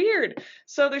fucking weird.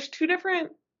 So there's two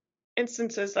different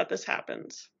instances that this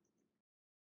happens.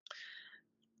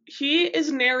 He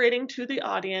is narrating to the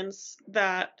audience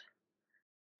that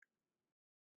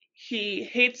he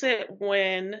hates it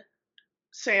when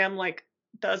Sam like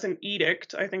does an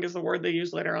edict, I think is the word they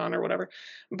use later on or whatever.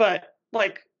 But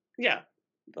like, yeah,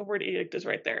 the word edict is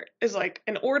right there. Is like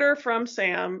an order from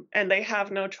Sam and they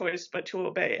have no choice but to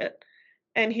obey it.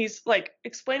 And he's like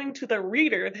explaining to the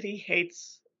reader that he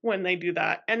hates when they do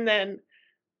that. And then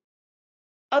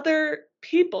other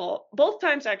people, both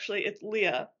times actually, it's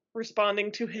Leah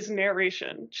responding to his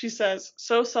narration. She says,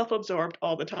 so self-absorbed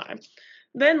all the time.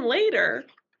 Then later,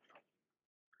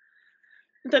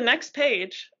 the next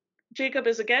page, Jacob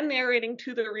is again narrating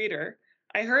to the reader.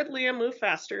 I heard Leah move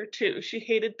faster, too. She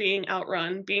hated being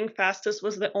outrun. Being fastest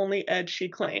was the only edge she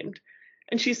claimed.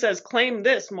 And she says, claim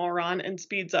this, moron, and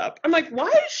speeds up. I'm like, why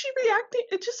is she reacting?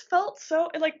 It just felt so,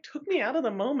 it like took me out of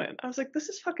the moment. I was like, this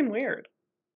is fucking weird.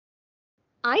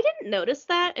 I didn't notice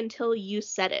that until you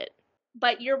said it.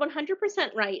 But you're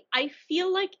 100% right. I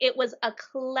feel like it was a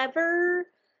clever,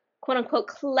 quote unquote,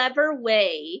 clever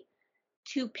way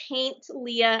to paint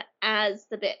Leah as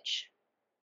the bitch.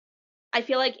 I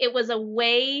feel like it was a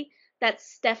way that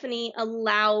Stephanie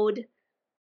allowed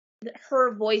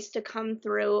her voice to come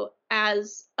through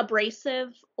as abrasive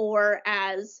or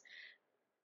as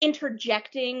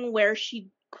interjecting where she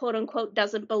quote unquote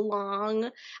doesn't belong.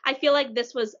 I feel like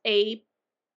this was a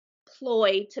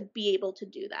ploy to be able to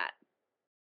do that.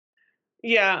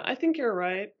 Yeah, I think you're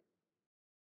right.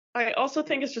 I also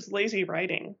think it's just lazy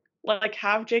writing. Like,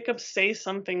 have Jacob say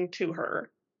something to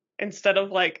her instead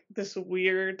of like this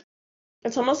weird.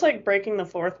 It's almost like breaking the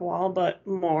fourth wall, but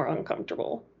more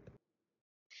uncomfortable.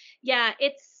 Yeah,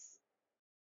 it's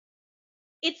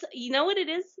you know what it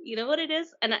is? You know what it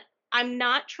is? And I'm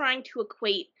not trying to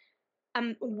equate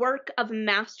a work of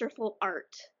masterful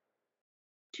art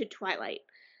to Twilight.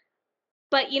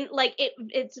 But like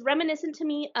it's reminiscent to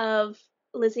me of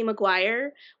Lizzie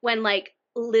McGuire when like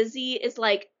Lizzie is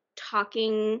like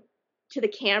talking to the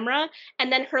camera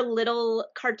and then her little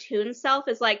cartoon self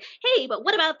is like, hey, but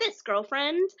what about this,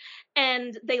 girlfriend?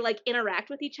 And they like interact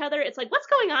with each other. It's like, what's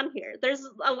going on here? There's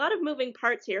a lot of moving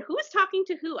parts here. Who is talking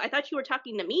to who? I thought you were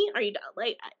talking to me. Are you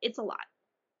like, it's a lot.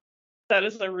 That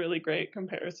is a really great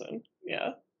comparison.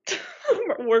 Yeah.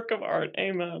 Work of art.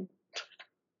 Amen.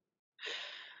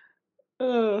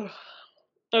 Ugh.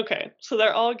 Okay, so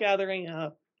they're all gathering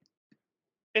up.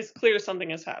 It's clear something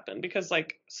has happened because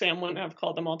like Sam wouldn't have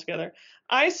called them all together.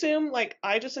 I assume like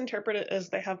I just interpret it as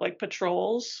they have like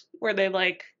patrols where they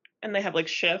like and they have like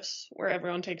shifts where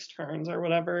everyone takes turns or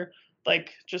whatever,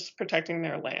 like just protecting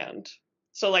their land.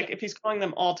 So like if he's calling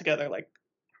them all together, like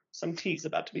some tea's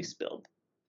about to be spilled.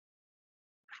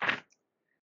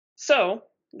 So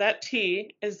that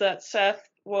tea is that Seth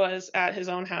was at his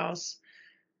own house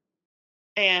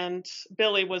and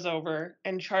Billy was over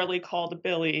and Charlie called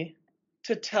Billy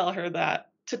to tell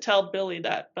Billy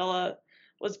that Bella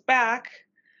was back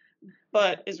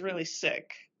but is really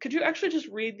sick. Could you actually just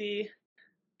read the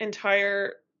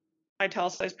entire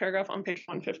italicized paragraph on page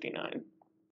 159?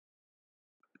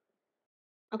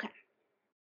 Okay.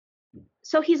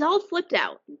 So he's all flipped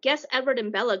out. Guess Edward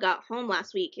and Bella got home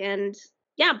last week, and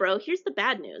yeah, bro, here's the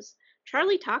bad news.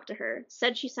 Charlie talked to her,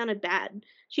 said she sounded bad.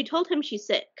 She told him she's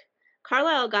sick.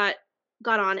 Carlisle got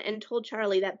on and told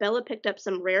Charlie that Bella picked up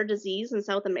some rare disease in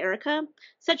South America,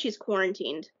 said she's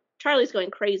quarantined. Charlie's going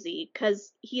crazy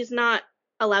because he's not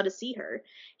allowed to see her.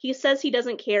 He says he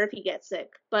doesn't care if he gets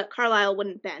sick, but Carlisle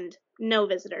wouldn't bend. No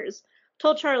visitors.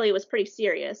 Told Charlie it was pretty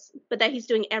serious, but that he's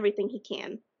doing everything he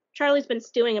can. Charlie's been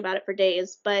stewing about it for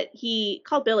days, but he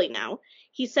called Billy now.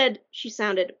 He said she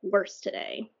sounded worse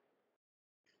today.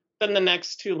 Then the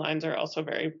next two lines are also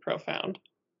very profound.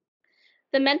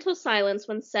 The mental silence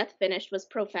when Seth finished was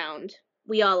profound.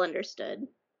 We all understood.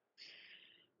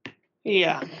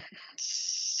 Yeah.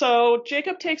 So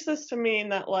Jacob takes this to mean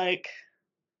that, like,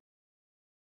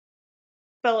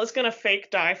 Bella's gonna fake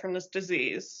die from this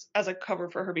disease as a cover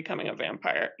for her becoming a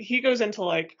vampire. He goes into,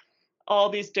 like, all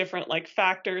these different, like,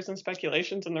 factors and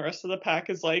speculations, and the rest of the pack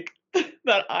is like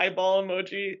that eyeball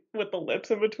emoji with the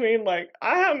lips in between. Like,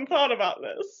 I hadn't thought about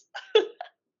this.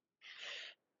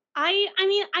 I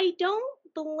mean, I don't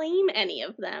blame any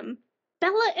of them.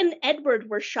 Bella and Edward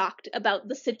were shocked about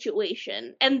the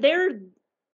situation, and they're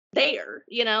there,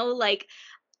 like,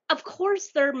 of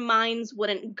course their minds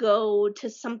wouldn't go to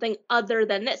something other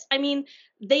than this. I mean,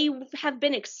 they have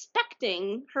been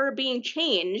expecting her being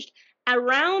changed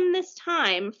around this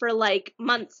time for like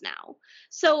months now.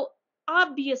 So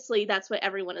obviously that's what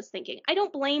everyone is thinking. I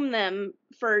don't blame them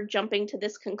for jumping to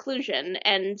this conclusion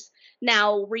and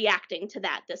now reacting to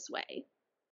that this way.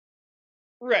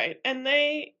 Right. And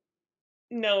they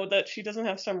know that she doesn't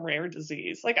have some rare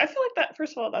disease. Like, I feel like that,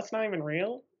 first of all, that's not even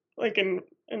real, like in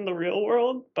the real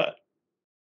world, but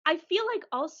I feel like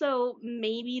also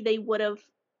maybe they would have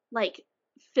like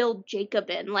filled Jacob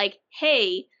in, like,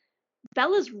 hey,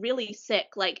 Bella's really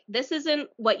sick. Like, this isn't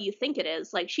what you think it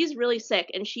is. Like, she's really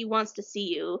sick and she wants to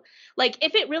see you. Like,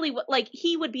 if it really, like,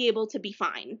 he would be able to be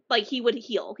fine. Like, he would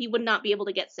heal. He would not be able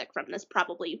to get sick from this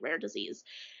probably rare disease.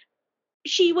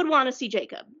 She would want to see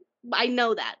Jacob. I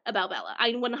know that about Bella.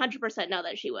 I 100% know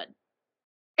that she would.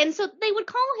 And so they would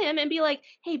call him and be like,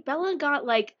 hey, Bella got,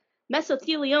 like,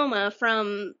 mesothelioma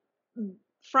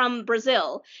from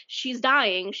Brazil. She's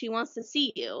dying. She wants to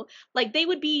see you. Like, they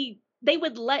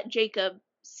would let Jacob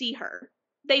see her.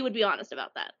 They would be honest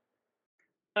about that.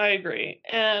 I agree.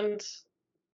 And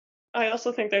I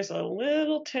also think there's a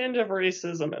little tinge of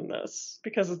racism in this,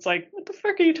 because it's like, what the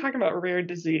fuck are you talking about, rare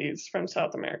disease from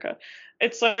South America?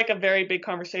 It's like a very big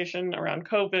conversation around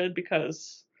COVID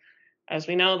because, as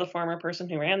we know, the former person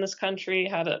who ran this country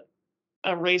had a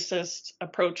racist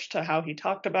approach to how he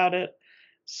talked about it.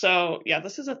 So, yeah,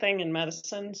 this is a thing in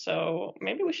medicine, so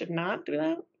maybe we should not do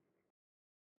that.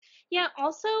 Yeah,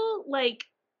 also, like,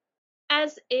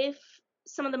 as if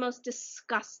some of the most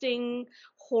disgusting,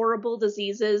 horrible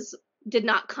diseases did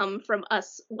not come from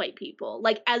us white people.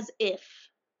 Like, as if.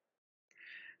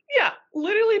 Yeah,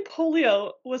 literally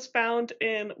polio was found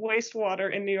in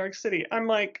wastewater in New York City. I'm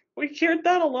like, we cured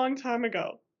that a long time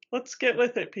ago. Let's get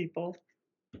with it, people.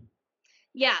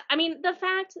 Yeah, I mean, the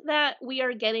fact that we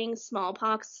are getting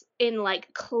smallpox in,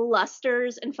 like,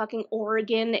 clusters in fucking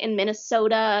Oregon and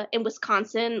Minnesota and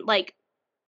Wisconsin, like,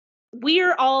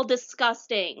 we're all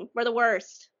disgusting. We're the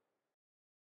worst.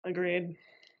 Agreed.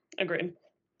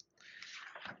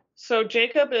 So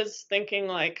Jacob is thinking,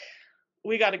 like,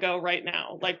 we got to go right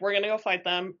now. Like, we're going to go fight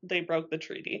them. They broke the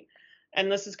treaty. And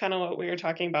this is kind of what we were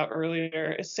talking about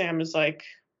earlier. Sam is like,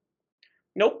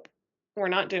 nope, we're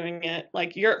not doing it.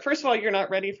 Like, first of all, you're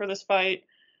not ready for this fight.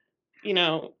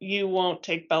 You won't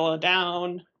take Bella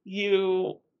down.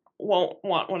 You won't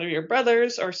want one of your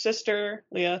brothers or sister,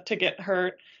 Leah, to get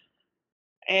hurt.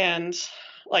 And,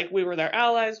 like, we were their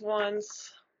allies once.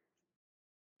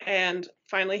 And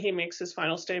finally, he makes his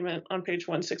final statement on page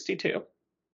 162.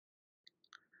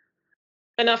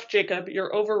 Enough, Jacob,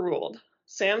 you're overruled.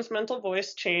 Sam's mental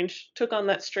voice changed, took on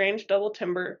that strange double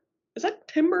timbre. Is that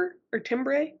timbre or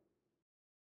timbre?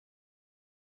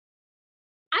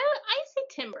 I say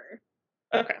timber.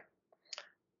 Okay.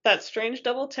 That strange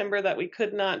double timbre that we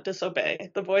could not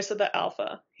disobey, the voice of the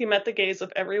alpha. He met the gaze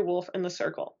of every wolf in the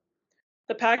circle.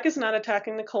 The pack is not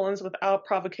attacking the Cullens without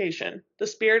provocation. The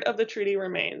spirit of the treaty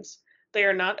remains. They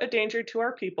are not a danger to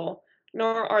our people,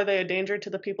 nor are they a danger to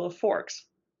the people of Forks.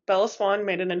 Bella Swan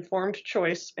made an informed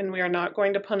choice, and we are not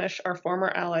going to punish our former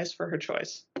allies for her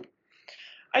choice.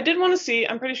 I did want to see,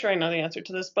 I'm pretty sure I know the answer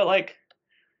to this, but, like,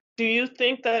 do you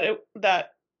think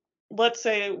that let's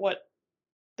say what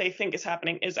they think is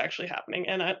happening is actually happening,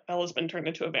 and that Bella's been turned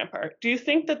into a vampire? Do you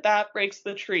think that that breaks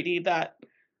the treaty that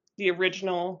the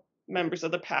original members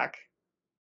of the pack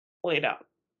laid out?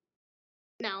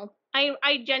 No.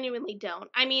 I genuinely don't.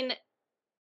 I mean,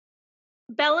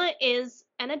 Bella is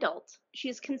an adult. She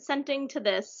is consenting to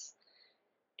this.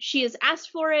 She has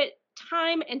asked for it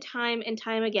time and time and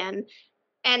time again.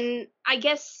 And I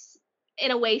guess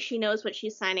in a way she knows what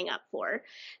she's signing up for.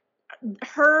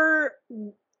 Her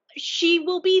she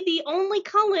will be the only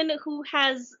Cullen who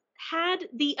has had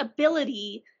the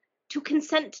ability to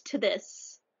consent to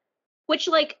this, which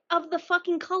like of the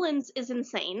fucking Cullens is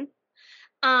insane.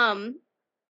 Um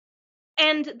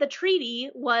and the treaty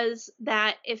was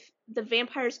that if the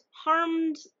vampires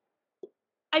harmed,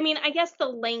 I mean, I guess the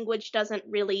language doesn't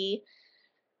really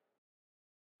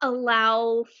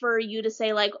allow for you to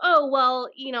say like, oh well,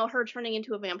 her turning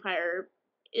into a vampire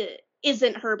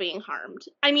isn't her being harmed.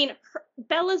 I mean,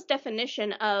 Bella's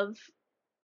definition of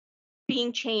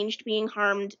being changed, being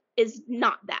harmed, is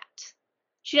not that.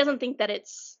 She doesn't think that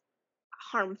it's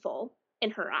harmful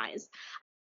in her eyes.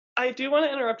 I do want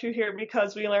to interrupt you here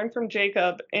because we learned from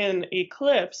Jacob in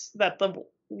Eclipse that the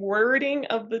wording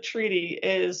of the treaty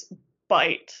is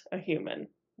bite a human,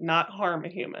 not harm a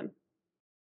human.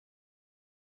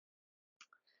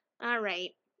 All right.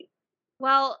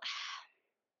 Well,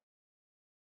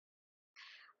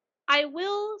 I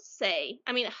will say,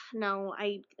 I mean, no,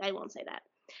 I won't say that.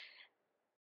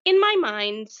 In my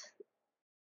mind,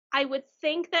 I would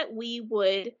think that we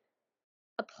would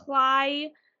apply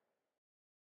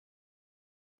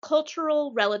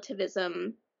cultural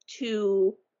relativism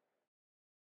to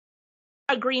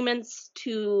agreements,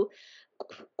 to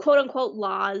quote unquote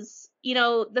laws,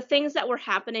 the things that were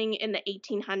happening in the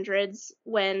 1800s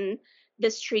when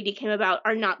this treaty came about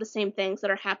are not the same things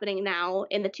that are happening now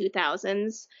in the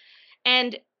 2000s.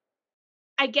 And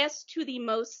I guess to the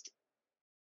most,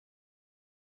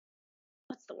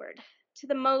 what's the word? To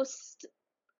the most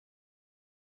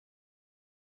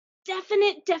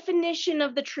definite definition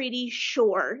of the treaty,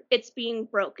 sure, it's being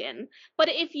broken. But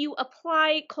if you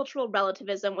apply cultural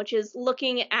relativism, which is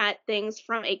looking at things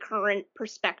from a current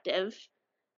perspective,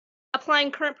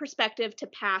 applying current perspective to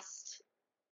past,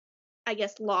 I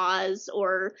guess, laws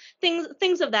or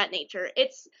things of that nature,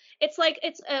 it's like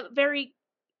it's a very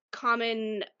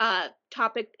common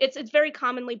topic. It's very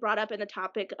commonly brought up in the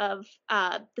topic of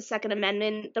the Second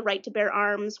Amendment, the right to bear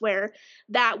arms, where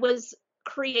that was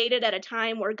created at a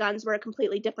time where guns were a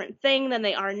completely different thing than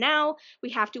they are now. We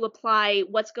have to apply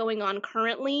what's going on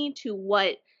currently to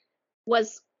what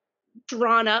was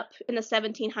drawn up in the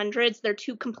 1700s. They're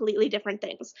two completely different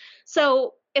things.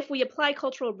 So if we apply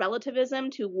cultural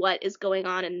relativism to what is going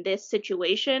on in this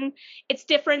situation, it's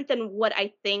different than what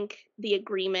I think the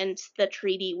agreement, the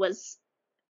treaty, was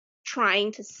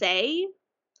trying to say.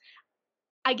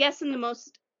 I guess in the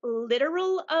most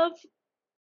literal of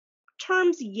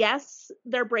terms, yes,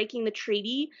 they're breaking the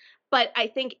treaty, but I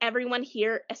think everyone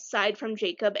here, aside from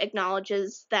Jacob,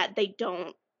 acknowledges that they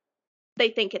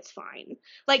think it's fine.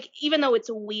 Like, even though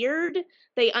it's weird,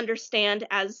 they understand,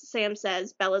 as Sam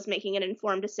says, Bella's making an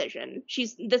informed decision.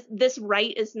 This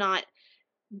right is not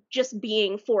just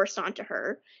being forced onto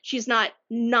her. She's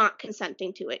not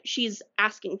consenting to it. She's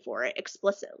asking for it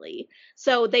explicitly.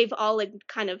 So they've all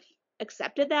kind of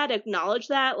accepted that, acknowledged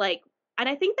that, like, and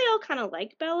I think they all kind of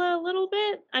like Bella a little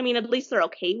bit. I mean, at least they're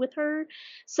okay with her.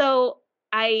 So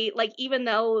I like, even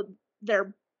though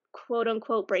they're quote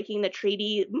unquote breaking the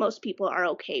treaty, most people are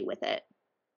okay with it.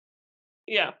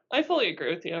 Yeah, I fully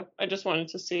agree with you. I just wanted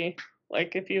to see,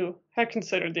 like, if you had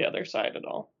considered the other side at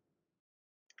all.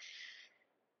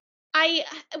 I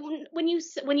when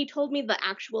you told me the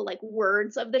actual like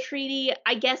words of the treaty,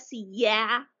 I guess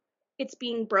yeah, it's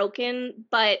being broken,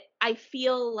 but I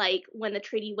feel like when the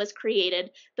treaty was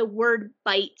created, the word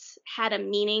bite had a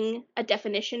meaning, a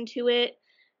definition to it,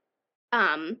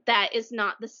 that is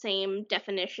not the same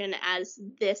definition as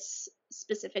this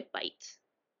specific bite.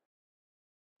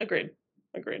 Agreed.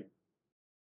 Agreed.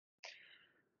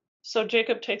 So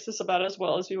Jacob takes this about as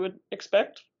well as you would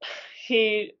expect.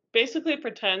 He basically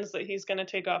pretends that he's going to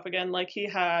take off again like he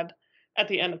had at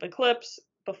the end of Eclipse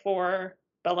before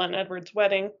Bella and Edward's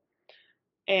wedding.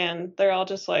 And they're all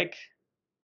just like,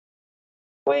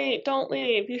 wait, don't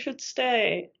leave. You should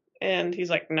stay. And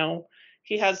he's like, no.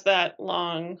 He has that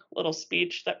long little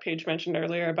speech that Paige mentioned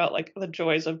earlier about like the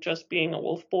joys of just being a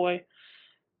wolf boy.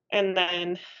 And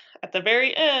then at the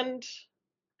very end,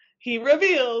 he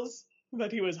reveals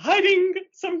that he was hiding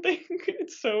something.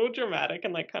 It's so dramatic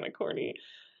and like kind of corny.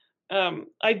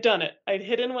 I'd done it. I'd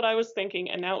hidden what I was thinking,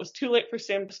 and now it was too late for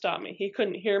Sam to stop me. He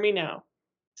couldn't hear me now.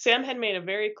 Sam had made a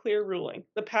very clear ruling.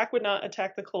 The pack would not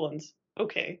attack the Cullens.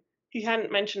 Okay. He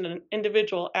hadn't mentioned an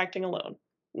individual acting alone.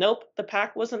 Nope, the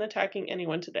pack wasn't attacking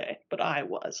anyone today, but I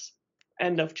was.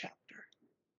 End of chapter.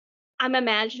 I'm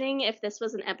imagining if this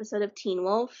was an episode of Teen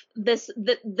Wolf,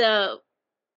 the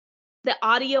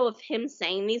audio of him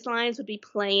saying these lines would be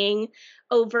playing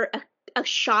over a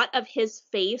shot of his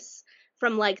face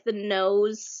from like the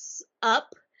nose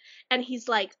up, and he's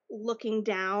like looking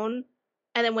down,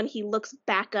 and then when he looks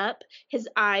back up, his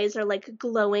eyes are like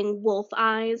glowing wolf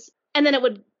eyes, and then it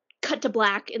would cut to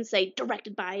black and say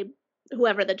directed by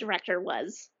whoever the director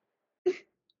was.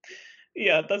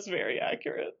 Yeah, that's very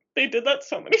accurate. They did that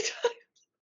so many times,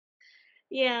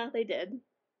 Yeah, they did.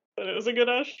 but it was a good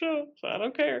ass show, so I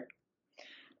don't care.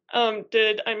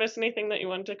 Did I miss anything that you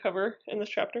wanted to cover in this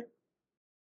chapter?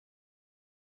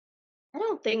 I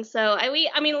don't think so. I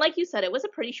mean, like you said, it was a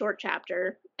pretty short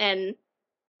chapter, and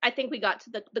I think we got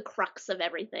to the crux of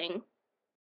everything.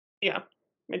 Yeah,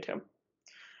 me too.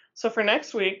 So for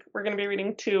next week, we're going to be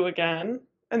reading 2 again,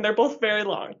 and they're both very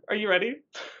long. Are you ready?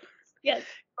 Yes.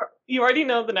 You already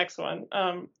know the next one.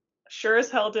 Sure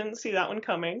as hell didn't see that one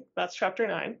coming. That's chapter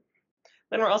 9.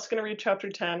 Then we're also going to read chapter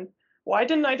 10. Why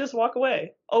didn't I just walk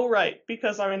away? Oh, right,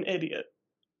 because I'm an idiot.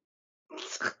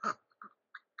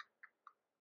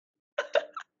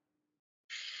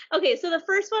 Okay, so the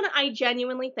first one, I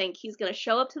genuinely think he's gonna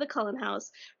show up to the Cullen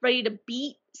house ready to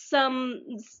beat some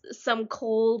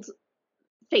cold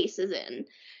faces in,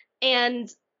 and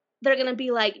they're gonna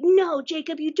be like, "No,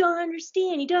 Jacob, you don't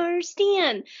understand. You don't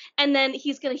understand." And then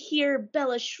he's gonna hear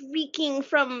Bella shrieking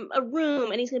from a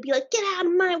room, and he's gonna be like, "Get out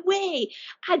of my way!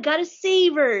 I gotta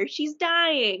save her. She's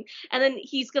dying." And then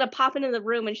he's gonna pop into the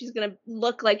room, and she's gonna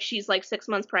look like she's like 6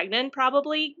 months pregnant,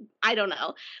 probably. I don't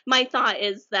know. My thought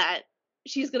is that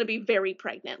she's gonna be very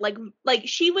pregnant, like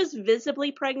she was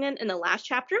visibly pregnant in the last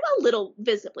chapter, a little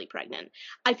visibly pregnant.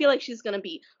 I feel like she's gonna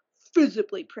be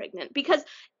visibly pregnant because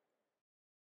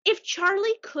if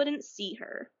Charlie couldn't see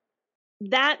her,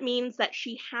 that means that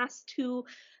she has to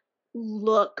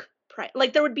look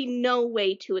like there would be no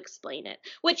way to explain it.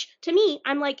 Which to me,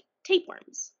 I'm like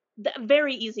tapeworms.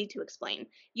 Very easy to explain.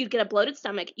 You'd get a bloated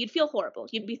stomach, you'd feel horrible,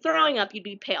 you'd be throwing up, you'd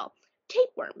be pale.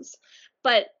 Tapeworms.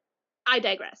 But I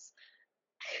digress.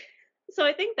 So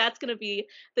I think that's going to be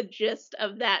the gist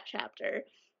of that chapter.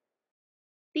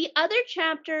 The other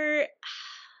chapter,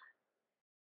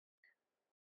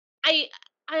 I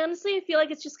I honestly feel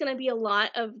like it's just gonna be a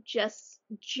lot of just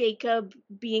Jacob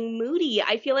being moody.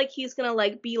 I feel like he's gonna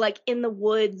like be like in the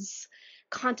woods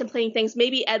contemplating things.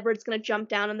 Maybe Edward's gonna jump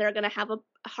down and they're gonna have a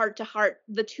heart to heart,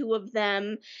 the two of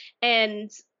them, and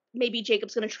maybe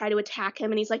Jacob's gonna try to attack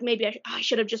him, and he's like, maybe I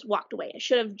should have just walked away. I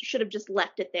should have just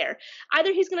left it there.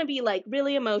 Either he's gonna be like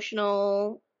really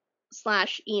emotional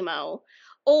slash emo,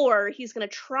 or he's gonna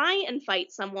try and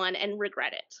fight someone and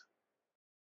regret it.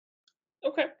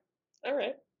 Okay, all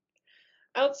right.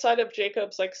 Outside of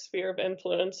Jacob's like sphere of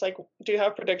influence, like, do you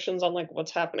have predictions on like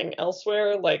what's happening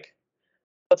elsewhere? Like,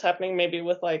 what's happening maybe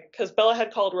with like, because Bella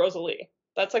had called Rosalie.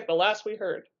 That's like the last we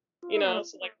heard. You know,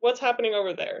 so like, what's happening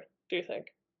over there? Do you think?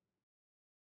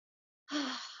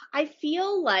 I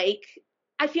feel like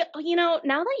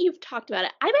now that you've talked about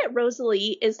it, I bet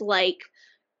Rosalie is like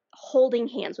holding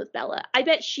hands with Bella. I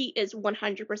bet she is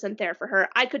 100% there for her.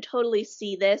 I could totally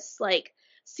see this, like,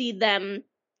 see them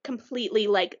completely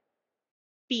like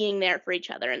being there for each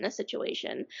other in this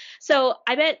situation. So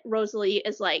I bet Rosalie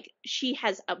is like, she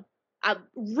has a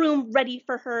room ready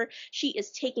for her. She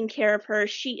is taking care of her.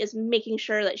 She is making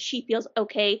sure that she feels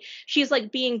okay. She's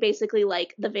like being basically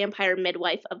like the vampire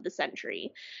midwife of the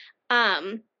century.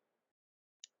 I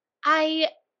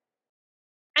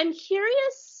I'm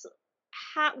curious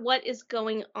what is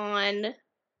going on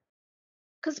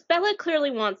because Bella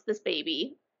clearly wants this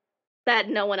baby that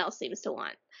no one else seems to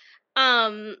want.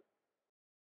 Um,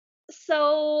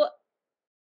 so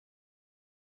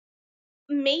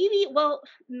maybe, well,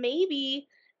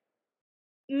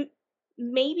 m-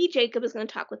 maybe Jacob is going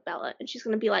to talk with Bella and she's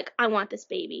going to be like, I want this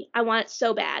baby. I want it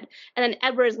so bad. And then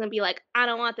Edward is going to be like, I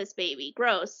don't want this baby.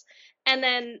 Gross. And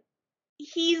then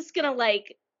he's going to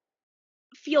like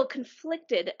feel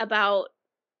conflicted about,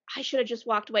 I should have just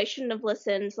walked away. I shouldn't have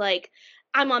listened. Like,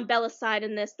 I'm on Bella's side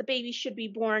in this. The baby should be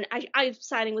born. I'm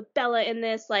siding with Bella in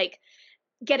this. Like,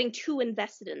 getting too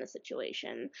invested in the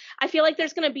situation. I feel like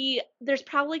there's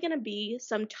probably going to be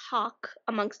some talk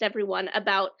amongst everyone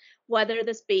about whether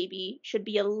this baby should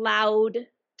be allowed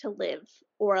to live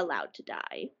or allowed to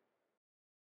die.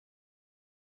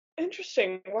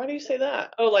 Interesting. Why do you say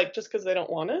that? Oh, like just because they don't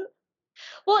want it?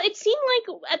 Well, it seemed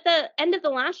like at the end of the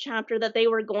last chapter that they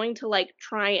were going to like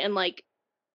try and like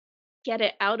get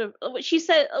it out of she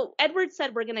said Edward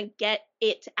said we're gonna get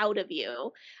it out of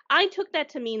you. I took that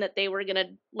to mean that they were gonna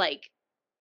like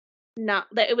not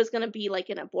that it was gonna be like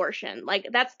an abortion. Like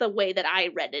that's the way that I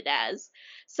read it as.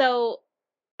 So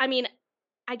I mean,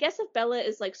 I guess if Bella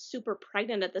is like super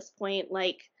pregnant at this point,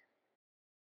 like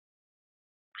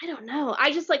I don't know.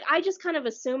 I just kind of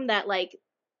assume that like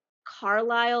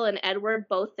Carlisle and Edward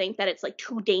both think that it's like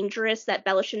too dangerous, that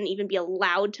Bella shouldn't even be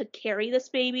allowed to carry this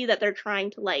baby, that they're trying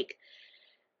to like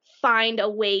find a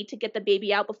way to get the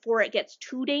baby out before it gets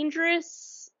too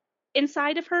dangerous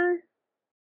inside of her.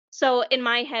 So in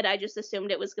my head, I just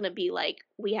assumed it was going to be like,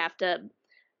 we have to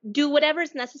do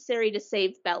whatever's necessary to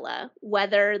save Bella,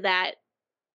 whether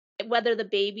the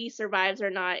baby survives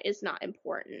or not is not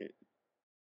important.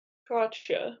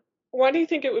 Gotcha. Why do you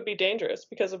think it would be dangerous?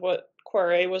 Because of what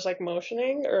Quarre was like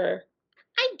motioning, or?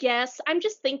 I guess I'm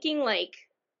just thinking like,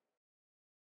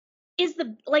 is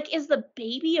the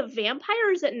baby a vampire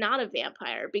or is it not a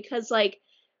vampire? Because like,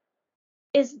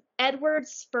 is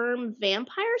Edward's sperm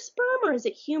vampire sperm or is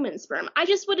it human sperm? I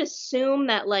just would assume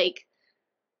that like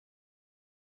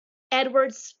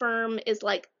Edward's sperm is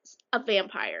like a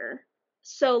vampire.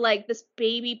 So like this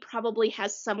baby probably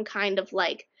has some kind of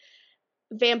like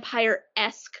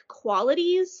vampire-esque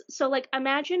qualities. So like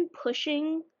imagine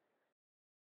pushing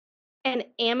an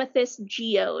amethyst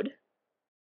geode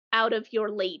out of your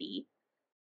lady.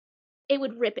 It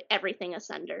would rip everything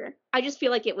asunder. I just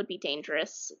feel like it would be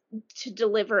dangerous to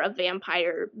deliver a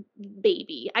vampire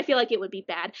baby. I feel like it would be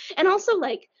bad. And also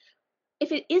like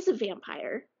if it is a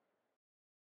vampire,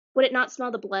 would it not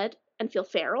smell the blood and feel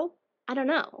feral? I don't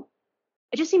know.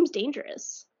 It just seems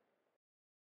dangerous.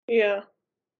 Yeah.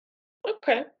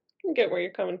 Okay. I get where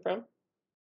you're coming from.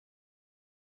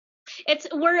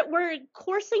 We're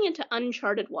coursing into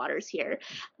uncharted waters here.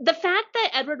 The fact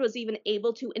that Edward was even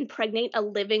able to impregnate a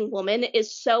living woman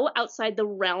is so outside the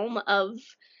realm of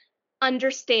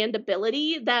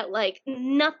understandability that like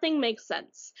nothing makes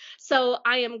sense. So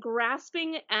I am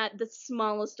grasping at the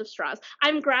smallest of straws.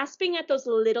 I'm grasping at those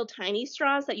little tiny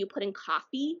straws that you put in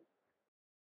coffee.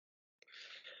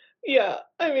 Yeah,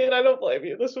 I mean, I don't blame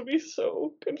you. This would be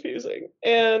so confusing.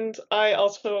 And I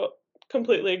also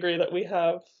completely agree that we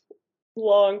have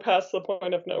long past the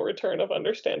point of no return of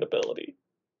understandability.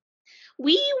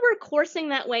 We were coursing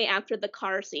that way after the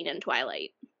car scene in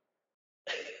Twilight.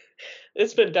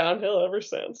 It's been downhill ever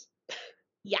since.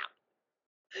 Yeah.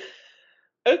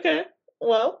 Okay,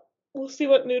 well, we'll see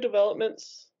what new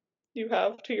developments you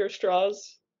have to your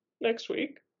straws next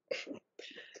week.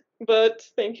 But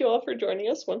thank you all for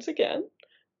joining us once again.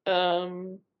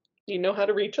 You know how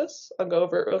to reach us. I'll go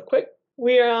over it real quick.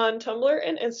 We are on Tumblr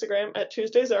and Instagram at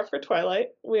Tuesdays Are for Twilight.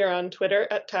 We are on Twitter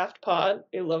at TaftPod.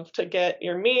 We love to get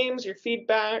your memes, your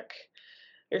feedback,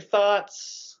 your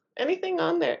thoughts, anything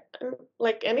on there.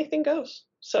 Like anything goes.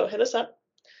 So hit us up.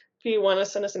 If you want to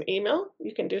send us an email,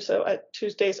 you can do so at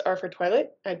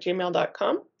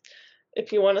tuesdaysarefortwilight@gmail.com.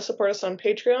 If you want to support us on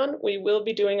Patreon, we will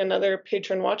be doing another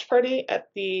patron watch party at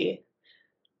the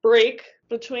break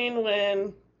between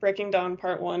when Breaking Dawn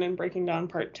Part 1 and Breaking Dawn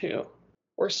Part 2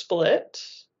 were split.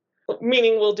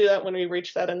 Meaning we'll do that when we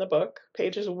reach that in the book.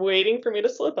 Paige is waiting for me to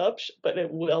slip up, but it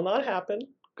will not happen.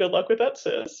 Good luck with that,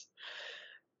 sis.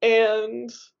 And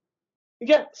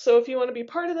yeah, so if you want to be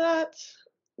part of that,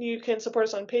 you can support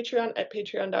us on Patreon at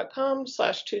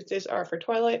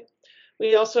patreon.com/TuesdaysAreForTwilight.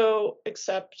 We also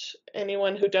accept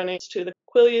anyone who donates to the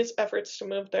Quillies' efforts to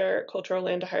move their cultural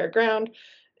land to higher ground,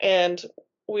 and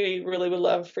we really would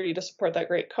love for you to support that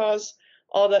great cause.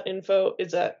 All that info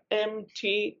is at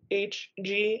mthg.org.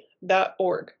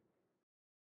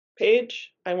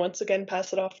 Paige, I once again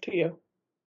pass it off to you.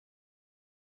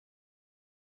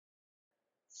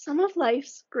 Some of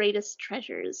life's greatest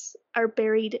treasures are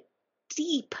buried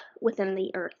deep within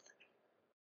the earth.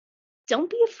 Don't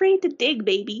be afraid to dig,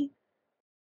 baby.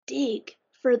 Dig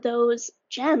for those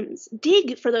gems.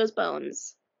 Dig for those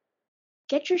bones.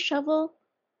 Get your shovel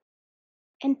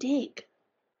and dig.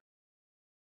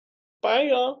 Bye,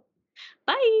 y'all.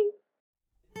 Bye.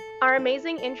 Our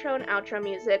amazing intro and outro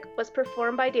music was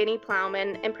performed by Danny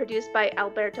Plowman and produced by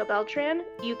Alberto Beltran.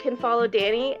 You can follow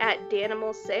Danny at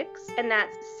Danimal6, and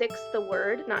that's 6 the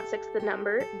word, not 6 the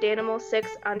number,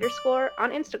 Danimal6_ on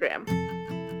Instagram.